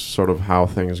that's sort of how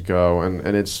things go, and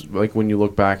it's like when you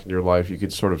look back in your life, you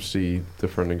could sort of see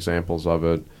different examples of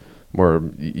it where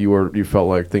you felt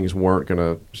like things weren't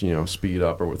gonna speed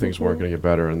up, or things weren't gonna get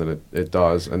better, and then it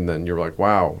does, and then you're like,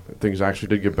 wow, things actually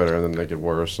did get better, and then they get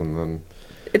worse, and then.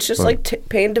 It's just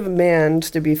pain demands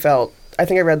to be felt. I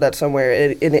think I read that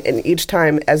somewhere. And each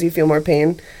time, as you feel more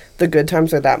pain, the good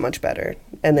times are that much better.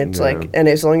 And it's like, and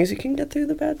as long as you can get through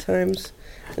the bad times.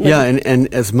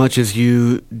 And as much as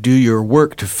you do your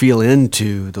work to feel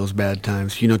into those bad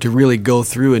times, to really go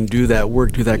through and do that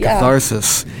work, do that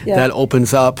catharsis, that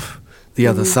opens up the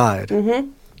other side.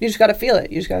 Mm-hmm. You just got to feel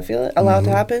it. Allow it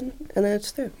to happen, and then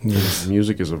it's through. Yes.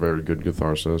 Music is a very good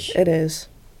catharsis. It is.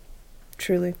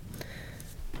 Truly.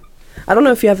 I don't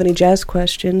know if you have any jazz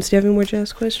questions. Do you have any more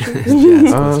jazz questions?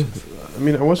 I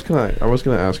mean, I was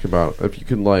gonna ask about if you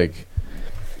could, like,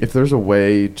 if there's a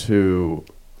way to,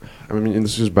 I mean, and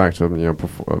this is back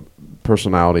to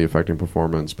personality affecting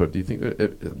performance. But do you think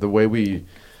that the way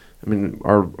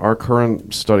our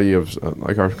current study of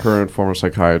like our current form of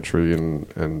psychiatry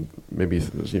and maybe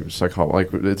psychology, like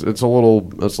it's a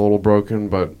little broken,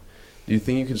 but do you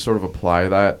think you could sort of apply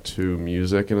that to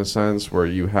music in a sense where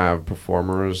you have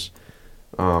performers,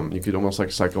 you could almost like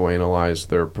psychoanalyze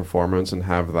their performance and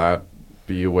have that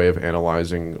be a way of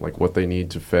analyzing like what they need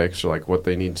to fix or like what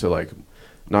they need to like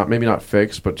not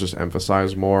fix but just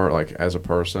emphasize more like as a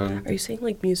person? Are you saying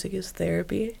like music is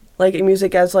therapy? Like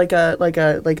music as like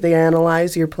they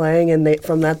analyze your playing and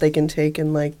from that they can take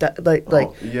and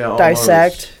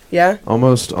dissect.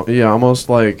 Almost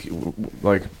like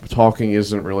talking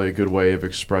isn't really a good way of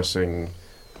expressing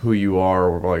who you are.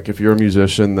 Or like if you're a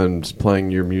musician, then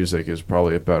playing your music is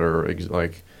probably a better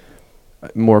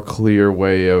more clear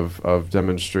way of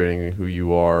demonstrating who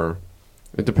you are.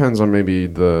 It depends on maybe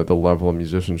the level of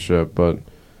musicianship, but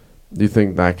do you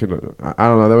think that could? I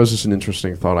don't know. That was just an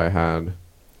interesting thought I had.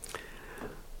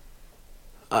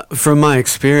 From my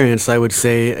experience, I would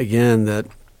say again that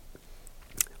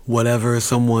whatever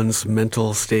someone's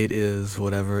mental state is,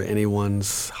 whatever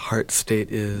anyone's heart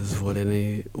state is, what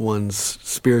anyone's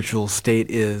spiritual state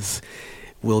is,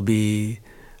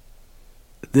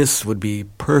 this would be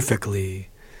perfectly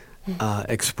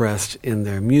expressed in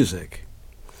their music.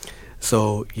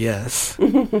 So yes,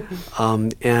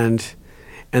 and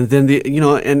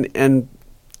then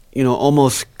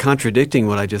almost contradicting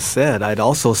what I just said, I'd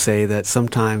also say that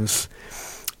sometimes,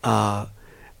 I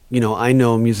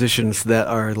know musicians that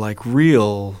are like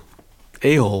real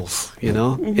a-holes, in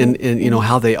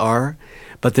how they are,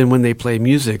 but then when they play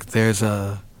music, there's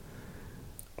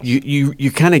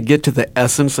you kind of get to the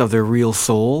essence of their real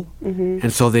soul,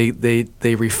 and so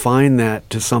they refine that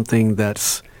to something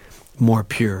that's more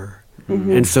pure.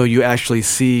 And so you actually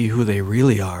see who they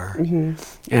really are.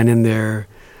 And in their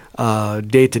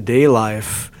day-to-day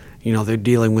life, they're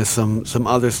dealing with some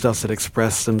other stuff that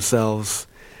express themselves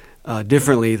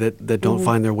differently that don't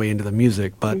find their way into the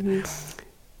music. But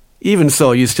even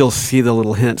so, you still see the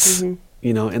little hints, in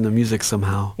the music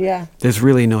somehow. Yeah. There's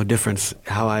really no difference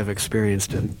how I've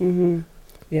experienced it.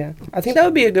 Yeah. I think that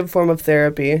would be a good form of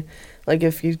therapy. Like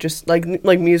if you just, like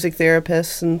music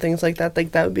therapists and things like that,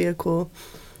 like that would be a cool...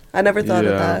 I never thought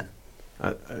of that.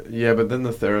 But then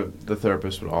the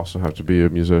therapist would also have to be a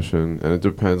musician, and it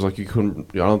depends. Like I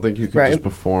don't think you could just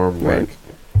perform like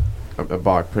a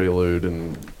Bach prelude,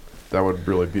 and that would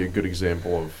really be a good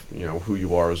example of who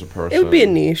you are as a person. It would be a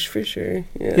niche for sure.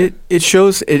 Yeah. It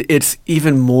shows it's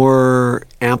even more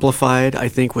amplified, I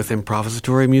think, with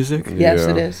improvisatory music. Yes,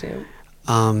 it is. Yeah.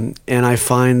 And I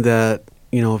find that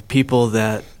people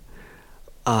that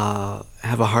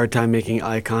have a hard time making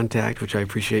eye contact, which I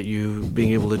appreciate you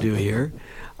being able to do here.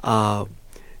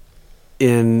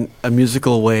 In a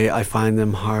musical way, I find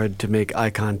them hard to make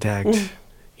eye contact,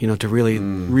 to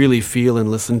really feel and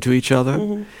listen to each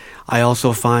other. I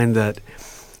also find that,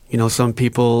 some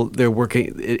people, they're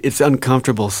working, it's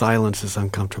uncomfortable. Silence is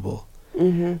uncomfortable.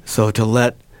 So to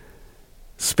let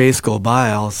space go by,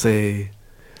 I'll say,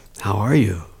 "How are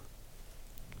you?"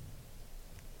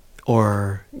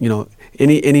 Or,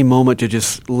 any moment to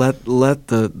just let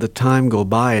the time go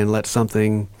by and let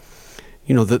something,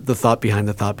 the thought behind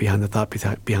the thought behind the thought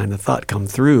behind the thought come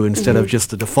through instead of just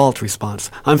the default response.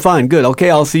 I'm fine, good, okay,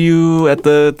 I'll see you at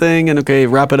the thing, and okay,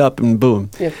 wrap it up, and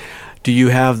boom. Yep. Do you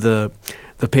have the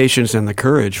patience and the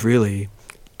courage, really,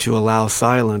 to allow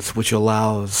silence, which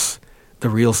allows the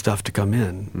real stuff to come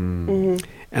in?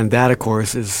 And that, of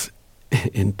course, is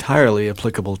entirely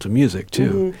applicable to music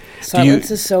too.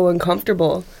 Silence is so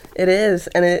uncomfortable. It is,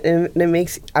 and it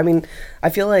makes. I mean, I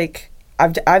feel like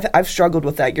I've struggled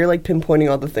with that. You're like pinpointing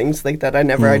all the things like that I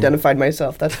never identified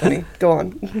myself. That's funny. Go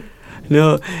on.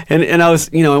 No, and I was,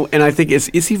 and I think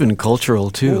it's even cultural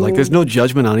too. Like there's no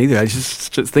judgment on either. It's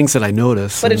just things that I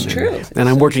notice. But it's true. And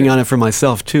I'm working on it for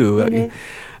myself too.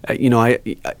 I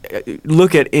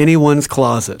look at anyone's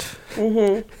closet,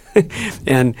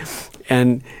 and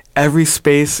every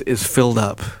space is filled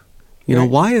up.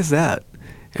 Why is that?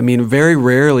 I mean, very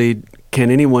rarely can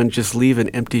anyone just leave an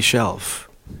empty shelf.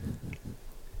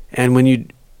 And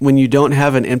when you don't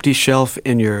have an empty shelf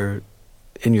in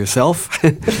yourself,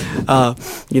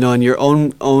 in your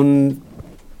own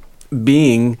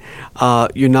being,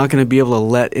 you're not going to be able to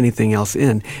let anything else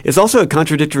in. It's also a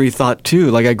contradictory thought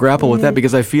too. Like I grapple with that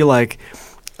because I feel like,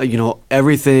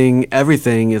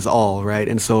 everything is all, right?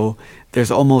 And so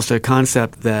there's almost a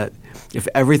concept that if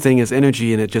everything is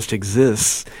energy and it just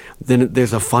exists, then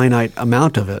there's a finite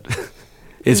amount of it.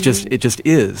 It just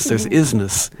is. There's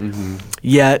isness.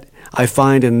 Yet I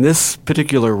find in this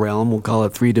particular realm, we'll call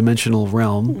it three-dimensional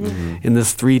realm, in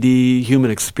this 3D human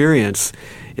experience,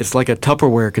 it's like a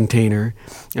Tupperware container,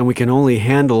 and we can only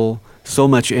handle so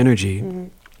much energy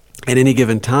at any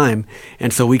given time.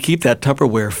 And so we keep that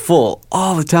Tupperware full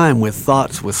all the time with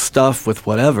thoughts, with stuff, with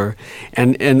whatever.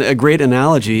 And a great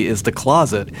analogy is the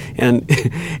closet.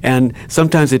 And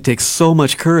sometimes it takes so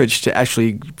much courage to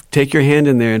actually take your hand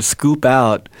in there and scoop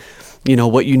out,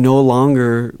 what you no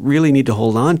longer really need to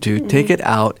hold on to. Take it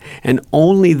out, and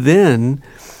only then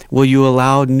will you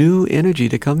allow new energy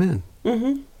to come in.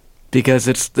 Because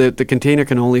it's the container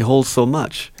can only hold so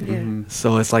much.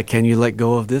 So it's like, can you let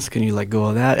go of this? Can you let go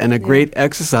of that? And a great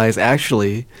exercise,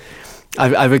 actually,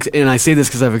 and I say this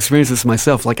because I've experienced this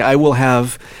myself. Like I will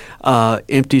have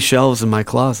empty shelves in my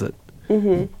closet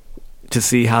to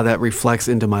see how that reflects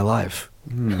into my life.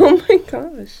 Oh my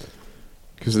gosh.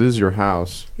 Because it is your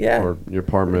house, or your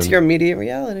apartment. It's your immediate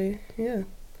reality. Yeah.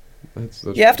 That's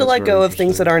you have to let go of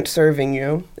things that aren't serving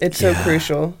you. It's so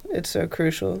crucial. It's so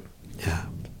crucial. Yeah.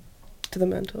 To the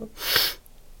mental.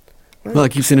 Well,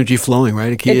 it keeps energy flowing,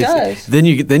 right? It does. Then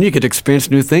you get to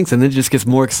experience new things, and then it just gets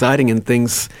more exciting, and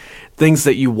things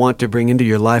that you want to bring into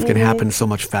your life can happen so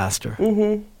much faster.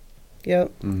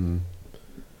 Yep.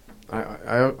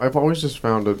 I've always just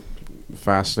found it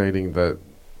fascinating that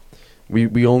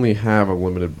we only have a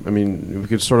limited. I mean, we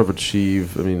could sort of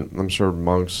achieve. I mean, I'm sure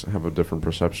monks have a different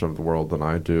perception of the world than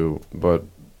I do, but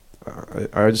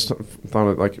I just found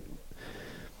it like.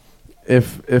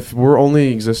 If we're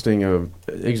only existing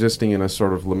in a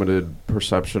sort of limited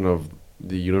perception of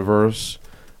the universe,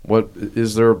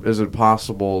 is it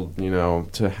possible,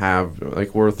 to have,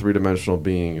 like, we're three-dimensional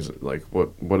beings, like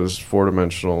what is a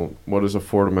four-dimensional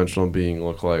being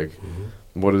look like?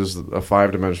 What does a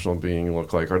five-dimensional being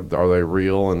look like? Are they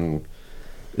real, and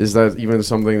is that even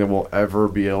something that we'll ever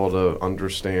be able to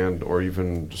understand or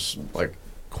even just like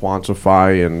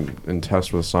quantify and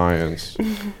test with science?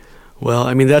 Well,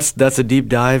 I mean, that's a deep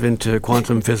dive into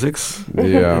quantum physics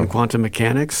and quantum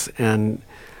mechanics, and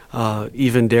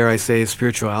even, dare I say,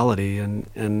 spirituality.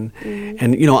 And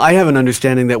I have an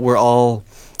understanding that we're all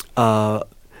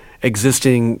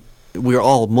existing, we're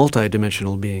all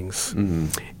multidimensional beings.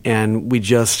 And we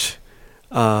just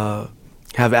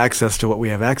have access to what we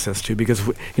have access to, because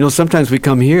sometimes we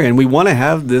come here and we want to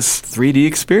have this 3D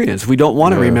experience. We don't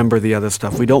want to remember the other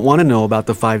stuff. We don't want to know about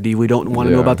the 5D. We don't want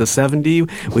to know about the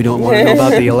 7D. We don't want to know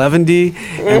about the 11D,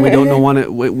 and we don't want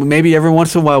to. Maybe every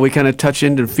once in a while we kind of touch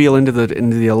into and feel into the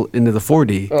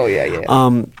 4D. Oh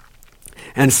yeah.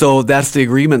 And so that's the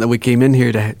agreement that we came in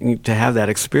here to have that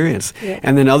experience. Yeah.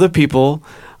 And then other people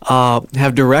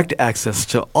have direct access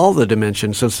to all the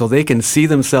dimensions, so they can see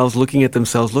themselves, looking at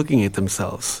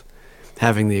themselves,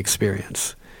 having the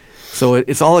experience. So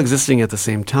it's all existing at the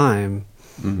same time.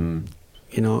 And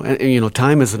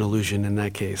time is an illusion in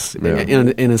that case,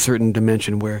 in a certain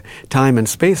dimension where time and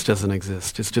space doesn't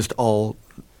exist. It's just all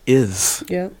is.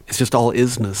 Yeah. It's just all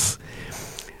isness.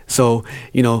 So,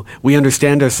 we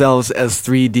understand ourselves as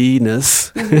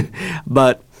 3D-ness,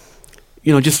 but,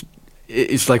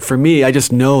 it's like, for me, I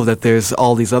just know that there's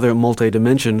all these other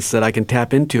multi-dimensions that I can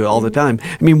tap into all the time.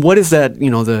 I mean, what is that,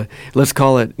 let's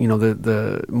call it,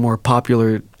 the more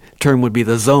popular term would be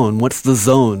the zone. What's the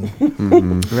zone?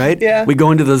 Right? Yeah. We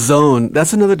go into the zone.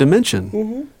 That's another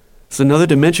dimension. It's another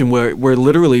dimension where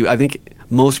literally, I think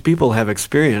most people have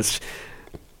experienced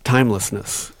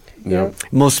timelessness. Yeah.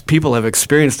 Most people have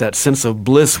experienced that sense of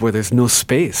bliss where there's no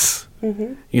space.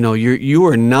 You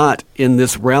are not in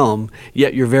this realm,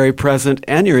 yet you're very present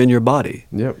and you're in your body.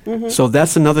 Yep. So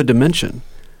that's another dimension.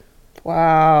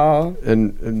 Wow.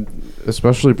 And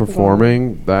especially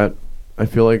performing, that I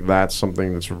feel like that's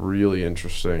something that's really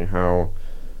interesting, how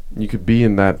you could be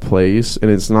in that place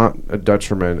and it's not a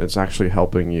detriment, it's actually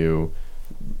helping you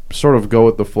sort of go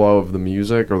with the flow of the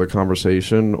music or the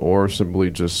conversation, or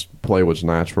simply just play what's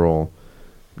natural,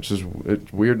 which is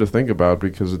it's weird to think about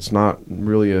because it's not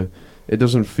really it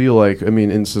doesn't feel like, I mean,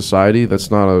 in society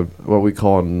that's not what we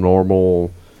call a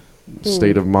normal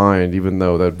state of mind, even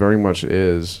though that very much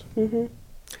is.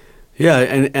 Yeah,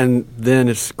 and then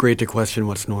it's great to question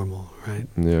what's normal, right?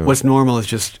 Yeah. What's normal is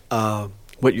just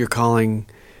what you're calling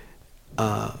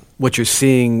what you're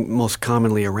seeing most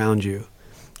commonly around you.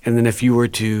 And then if you were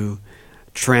to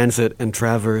transit and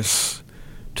traverse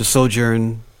to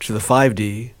sojourn to the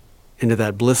 5D, into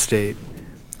that bliss state,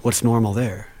 what's normal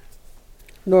there?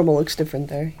 Normal looks different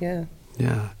there, yeah.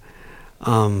 Yeah.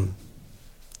 And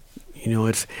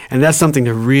that's something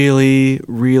to really,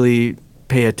 really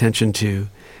pay attention to,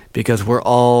 because we're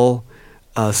all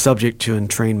subject to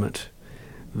entrainment.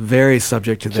 Very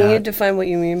subject to that. Can you define what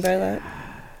you mean by that?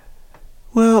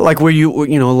 Well, like where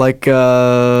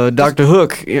Dr.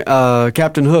 Hook,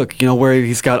 Captain Hook, where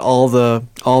he's got all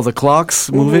the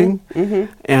clocks moving,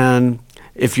 and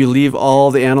if you leave all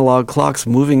the analog clocks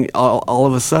moving, all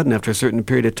of a sudden, after a certain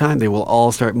period of time, they will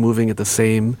all start moving at the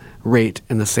same rate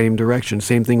in the same direction.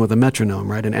 Same thing with a metronome,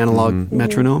 right? An analog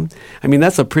metronome. I mean,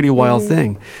 that's a pretty wild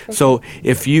thing. Okay. So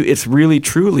it's really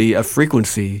truly a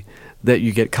frequency that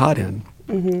you get caught in.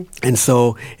 And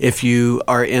so if you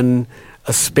are in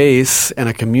a space and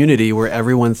a community where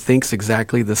everyone thinks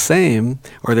exactly the same,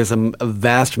 or there's a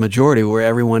vast majority where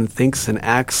everyone thinks and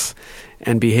acts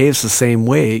and behaves the same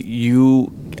way,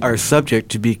 you are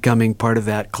subject to becoming part of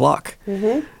that clock.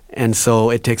 And so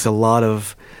it takes a lot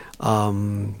of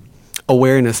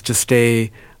awareness to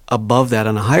stay above that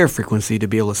on a higher frequency to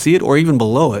be able to see it, or even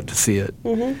below it to see it.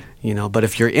 But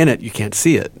if you're in it, you can't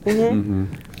see it.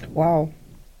 Wow.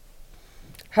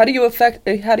 How do you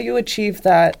achieve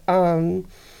that,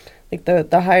 like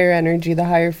the higher energy, the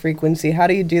higher frequency? How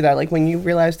do you do that? Like when you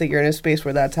realize that you're in a space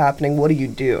where that's happening, what do you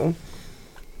do?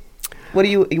 What do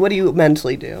you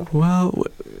mentally do? Well,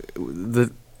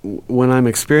 when I'm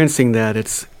experiencing that,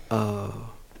 it's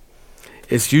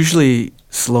usually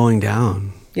slowing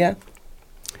down. Yeah.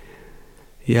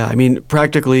 Yeah, I mean,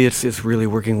 practically, it's really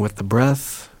working with the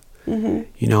breath.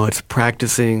 It's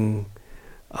practicing.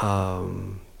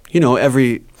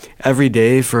 Every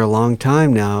day for a long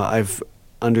time now, I've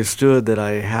understood that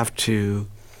I have to,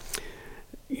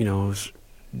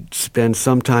 spend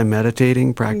some time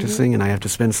meditating, practicing, and I have to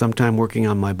spend some time working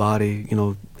on my body,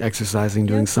 exercising,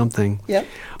 doing something. Yep.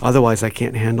 Otherwise, I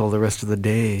can't handle the rest of the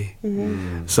day.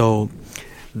 So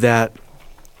that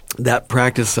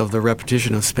practice of the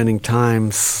repetition of spending time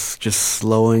just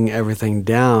slowing everything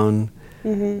down,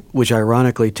 which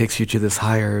ironically takes you to this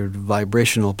higher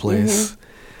vibrational place.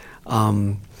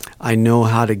 I know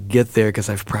how to get there because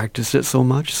I've practiced it so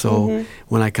much. So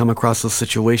when I come across those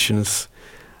situations,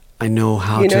 I know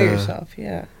how to... You know yourself,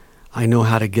 yeah. I know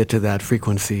how to get to that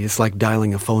frequency. It's like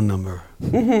dialing a phone number.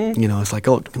 It's like,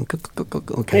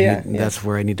 okay, that's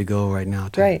where I need to go right now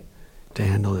to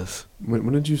handle this.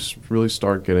 When did you really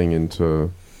start getting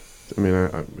into... I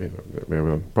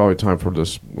mean, probably time for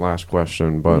this last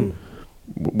question, but...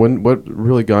 What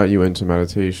really got you into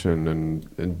meditation,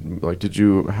 and like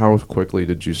how quickly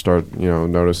did you start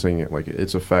noticing it, like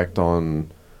its effect on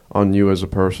you as a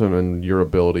person and your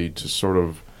ability to sort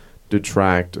of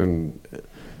detract and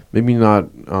maybe not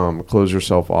close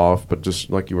yourself off, but just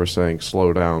like you were saying,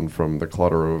 slow down from the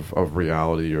clutter of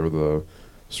reality, or the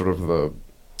sort of the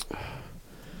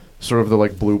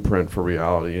like blueprint for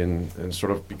reality, and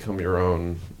sort of become your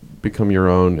own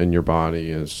in your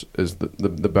body is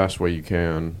the best way you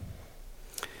can?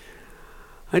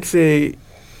 I'd say,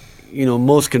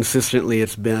 most consistently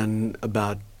it's been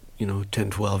about, 10,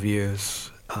 12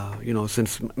 years.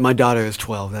 Since my daughter is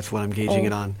 12, that's what I'm gauging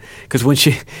it on. Because when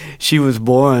she was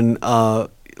born,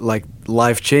 like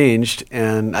life changed,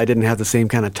 and I didn't have the same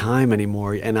kind of time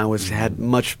anymore, and I had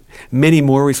many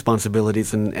more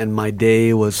responsibilities, and my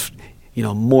day was,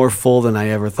 more full than I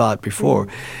ever thought before.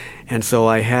 And so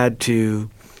I had to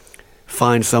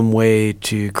find some way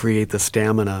to create the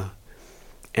stamina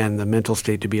and the mental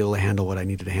state to be able to handle what I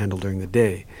needed to handle during the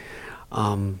day.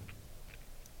 And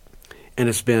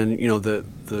it's been,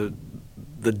 the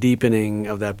deepening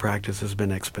of that practice has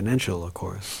been exponential, of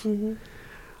course.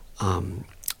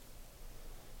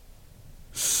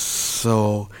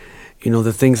 So,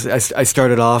 the things I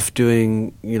started off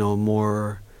doing,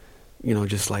 more...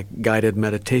 just like guided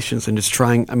meditations and just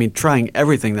trying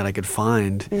everything that I could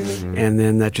find. And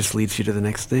then that just leads you to the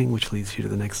next thing, which leads you to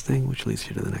the next thing, which leads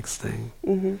you to the next thing.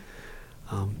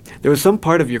 There was some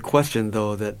part of your question,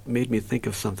 though, that made me think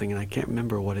of something, and I can't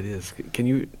remember what it is. Can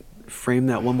you frame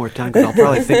that one more time? Because I'll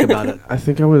probably think about it. I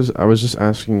think I was just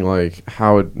asking, like,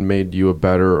 how it made you a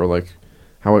better, or like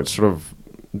how it sort of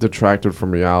detracted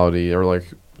from reality, or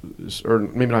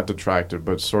maybe not detracted,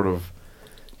 but sort of...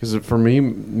 Because for me,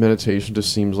 meditation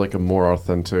just seems like a more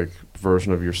authentic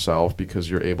version of yourself, because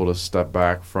you're able to step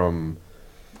back from...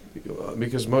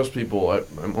 Because most people,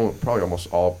 probably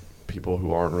almost all people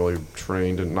who aren't really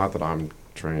trained, and not that I'm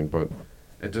trained, but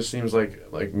it just seems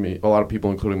like me, a lot of people,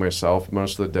 including myself,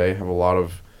 most of the day have a lot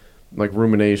of like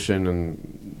rumination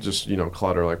and just, you know,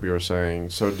 clutter, like we were saying.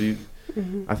 So do you,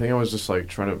 I think I was just like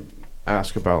trying to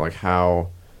ask about like how,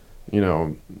 you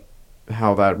know,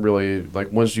 how that really,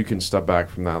 like once you can step back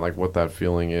from that, like what that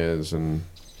feeling is and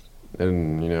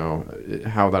you know,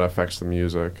 how that affects the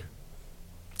music.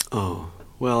 Oh,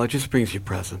 well, it just brings you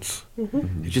presence.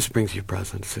 Mm-hmm. It just brings you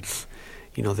presence. It's,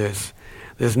 you know, there's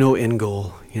no end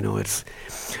goal. You know, it's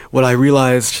what I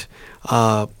realized,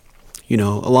 you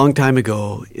know, a long time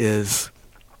ago is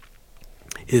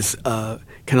kind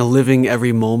of living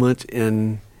every moment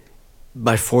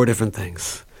by 4 different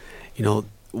things. You know,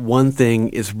 one thing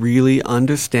is really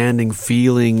understanding,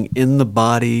 feeling in the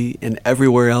body and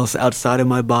everywhere else outside of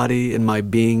my body and my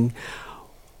being,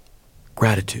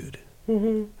 gratitude.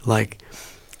 Mm-hmm. Like,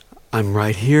 I'm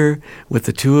right here with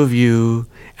the two of you,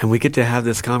 and we get to have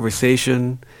this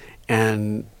conversation,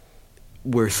 and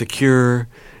we're secure,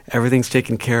 everything's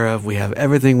taken care of, we have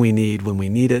everything we need when we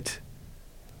need it.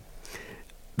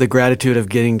 The gratitude of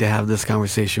getting to have this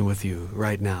conversation with you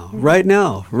right now. Mm-hmm. Right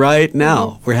now. Right now.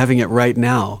 Mm-hmm. We're having it right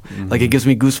now. Mm-hmm. Like, it gives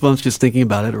me goosebumps just thinking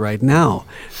about it right now.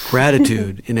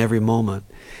 Gratitude in every moment.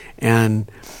 And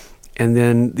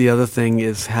then the other thing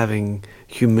is having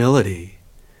humility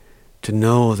to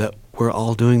know that we're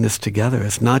all doing this together.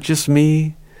 It's not just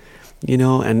me, you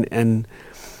know, and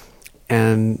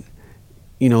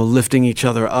you know, lifting each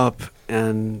other up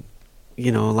and,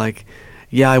 you know, like,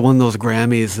 yeah, I won those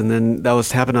Grammys, and then that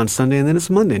was happened on Sunday, and then it's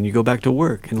Monday, and you go back to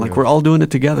work, and like we're all doing it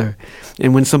together.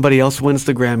 And when somebody else wins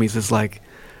the Grammys, it's like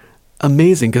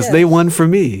amazing because they won for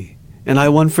me, and I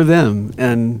won for them,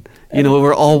 and you know,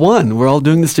 we're all one. We're all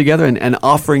doing this together and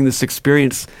offering this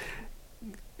experience,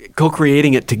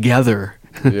 co-creating it together.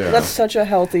 Yeah. That's such a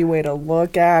healthy way to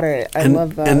look at it. I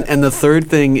love that. And the third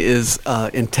thing is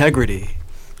integrity.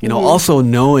 You know, also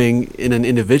knowing in an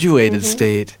individuated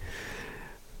state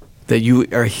that you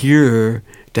are here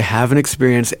to have an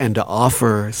experience and to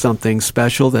offer something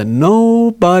special that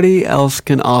nobody else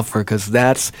can offer, because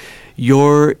that's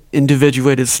your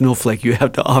individuated snowflake you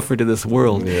have to offer to this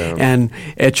world. Yeah. And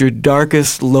at your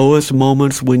darkest, lowest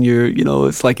moments when you're, you know,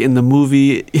 it's like in the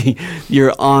movie,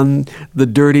 you're on the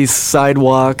dirty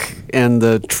sidewalk and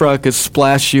the truck has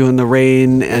splashed you in the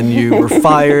rain and you were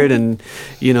fired and,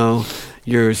 you know,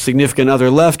 your significant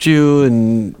other left you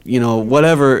and, you know,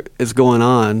 whatever is going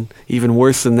on, even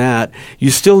worse than that, you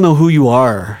still know who you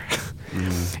are.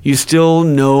 You still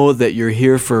know that you're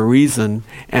here for a reason,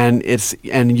 and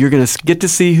you're going to get to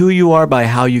see who you are by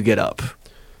how you get up.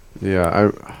 Yeah,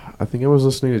 I think I was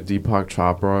listening to Deepak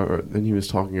Chopra, and he was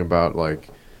talking about like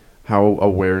how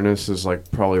awareness is like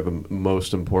probably the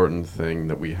most important thing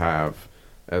that we have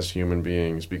as human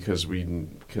beings, because we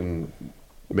can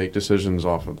make decisions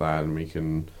off of that, and we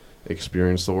can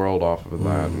experience the world off of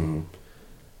that, and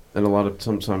a lot of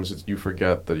sometimes you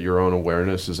forget that your own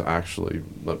awareness is actually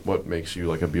what makes you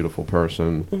like a beautiful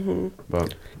person.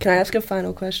 But can I ask a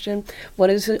final question? What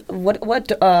do you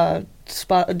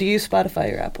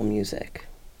Spotify or Apple Music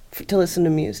to listen to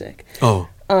music? Oh.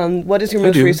 What is your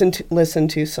most recent listen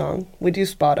to song? We do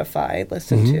Spotify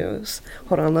listen to.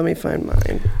 Hold on, let me find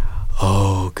mine.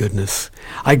 Oh, goodness.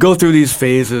 I go through these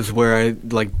phases where I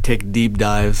like take deep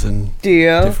dives in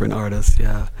different artists,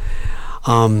 yeah.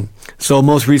 So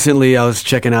most recently I was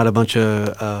checking out a bunch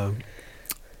of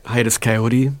Hiatus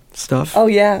Coyote stuff. Oh,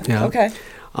 yeah. Yeah. Okay.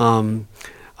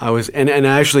 I was and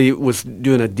I actually was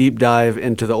doing a deep dive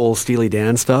into the old Steely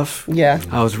Dan stuff. Yeah.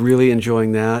 I was really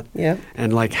enjoying that. Yeah.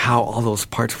 And like how all those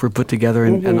parts were put together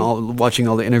and watching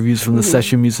all the interviews from the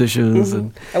session musicians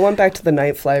and I went back to the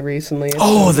Nightfly recently.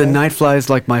 Oh, the Nightfly is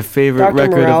like my favorite Dr.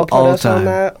 record Morale of all put us time. on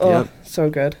that. Oh, Yep. so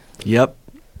good. Yep.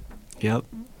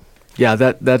 Yeah,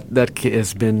 that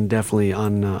has been definitely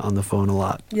on the phone a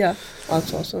lot. Yeah.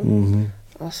 That's awesome.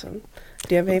 Awesome.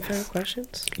 Do you have any further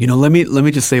questions? You know, let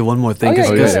me just say one more thing,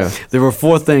 Oh, because yeah. there were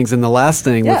 4 things, and the last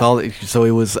thing with Yeah. all, so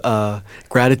it was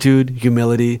gratitude,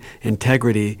 humility,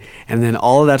 integrity, and then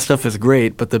all of that stuff is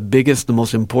great, but the biggest, the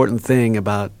most important thing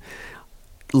about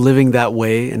living that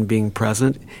way and being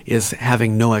present is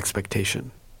having no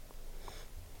expectation.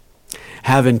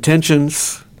 Have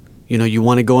intentions, you know, you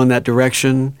want to go in that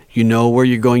direction, you know where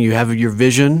you're going, you have your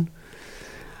vision,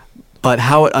 but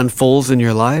how it unfolds in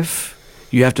your life,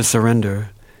 you have to surrender.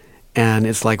 And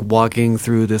it's like walking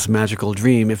through this magical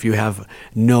dream if you have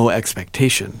no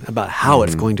expectation about how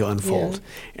it's going to unfold. Yeah.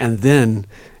 And then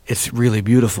it's really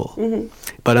beautiful.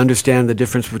 But understand the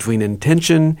difference between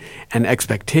intention and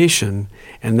expectation,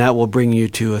 and that will bring you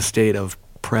to a state of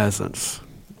presence.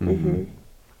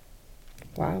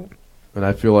 Wow. And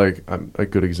I feel like I'm a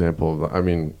good example of that. I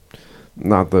mean,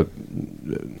 not that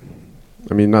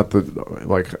I mean, not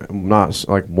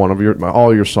one of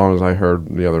all your songs I heard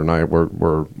the other night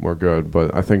were good,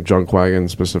 but I think Junk Wagon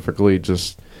specifically,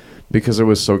 just because it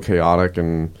was so chaotic,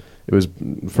 and it was,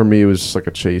 for me, it was just like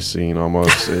a chase scene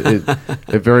almost. It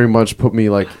very much put me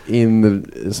like in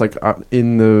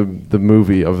the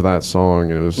movie of that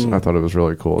song. It was I thought it was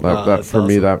really cool. That for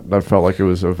me, that felt like it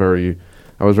was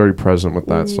I was very present with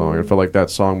that song. It felt like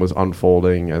that song was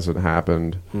unfolding as it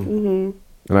happened. Mm-hmm.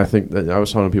 And I think that I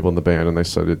was talking to people in the band, and they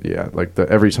said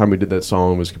every time we did that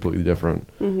song, it was completely different.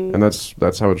 Mm-hmm. And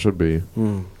that's how it should be.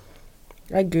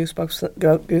 I had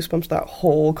goosebumps that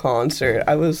whole concert.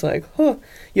 I was like, huh,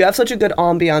 you have such a good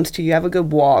ambiance too. You have a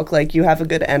good walk. Like, you have a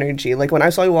good energy. Like, when I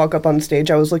saw you walk up on stage,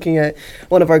 I was looking at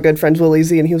one of our good friends, Willie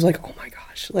Z, and he was like, oh my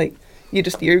gosh, like,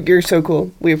 you're so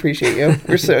cool. We appreciate you.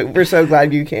 We're so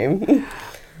glad you came.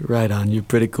 Right on. You're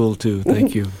pretty cool too.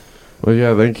 Thank you. Well,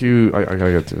 yeah, thank you. I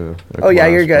gotta get to. Yeah,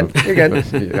 you're good. You're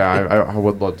good. Yeah, I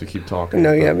would love to keep talking.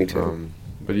 No, yeah, me too.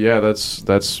 But yeah, that's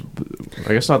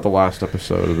I guess not the last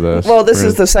episode of this. Well, this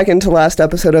is the second to last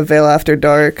episode of Vale After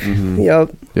Dark. Mm-hmm.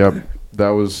 Yep. That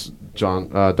was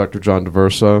Dr. John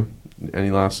Daversa.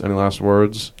 Any last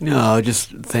words? No,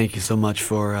 just thank you so much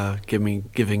for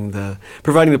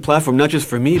providing the platform, not just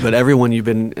for me, but everyone you've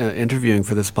been interviewing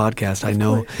for this podcast. I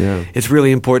know it's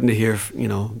really important to hear,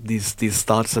 these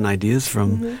thoughts and ideas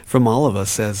from all of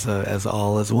us as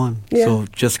all as one. Yeah. So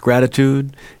just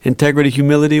gratitude, integrity,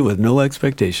 humility with no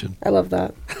expectation. I love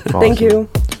that. Awesome. Thank you.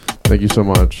 Thank you so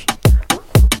much.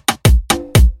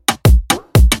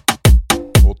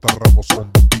 Ramos on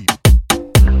the beat.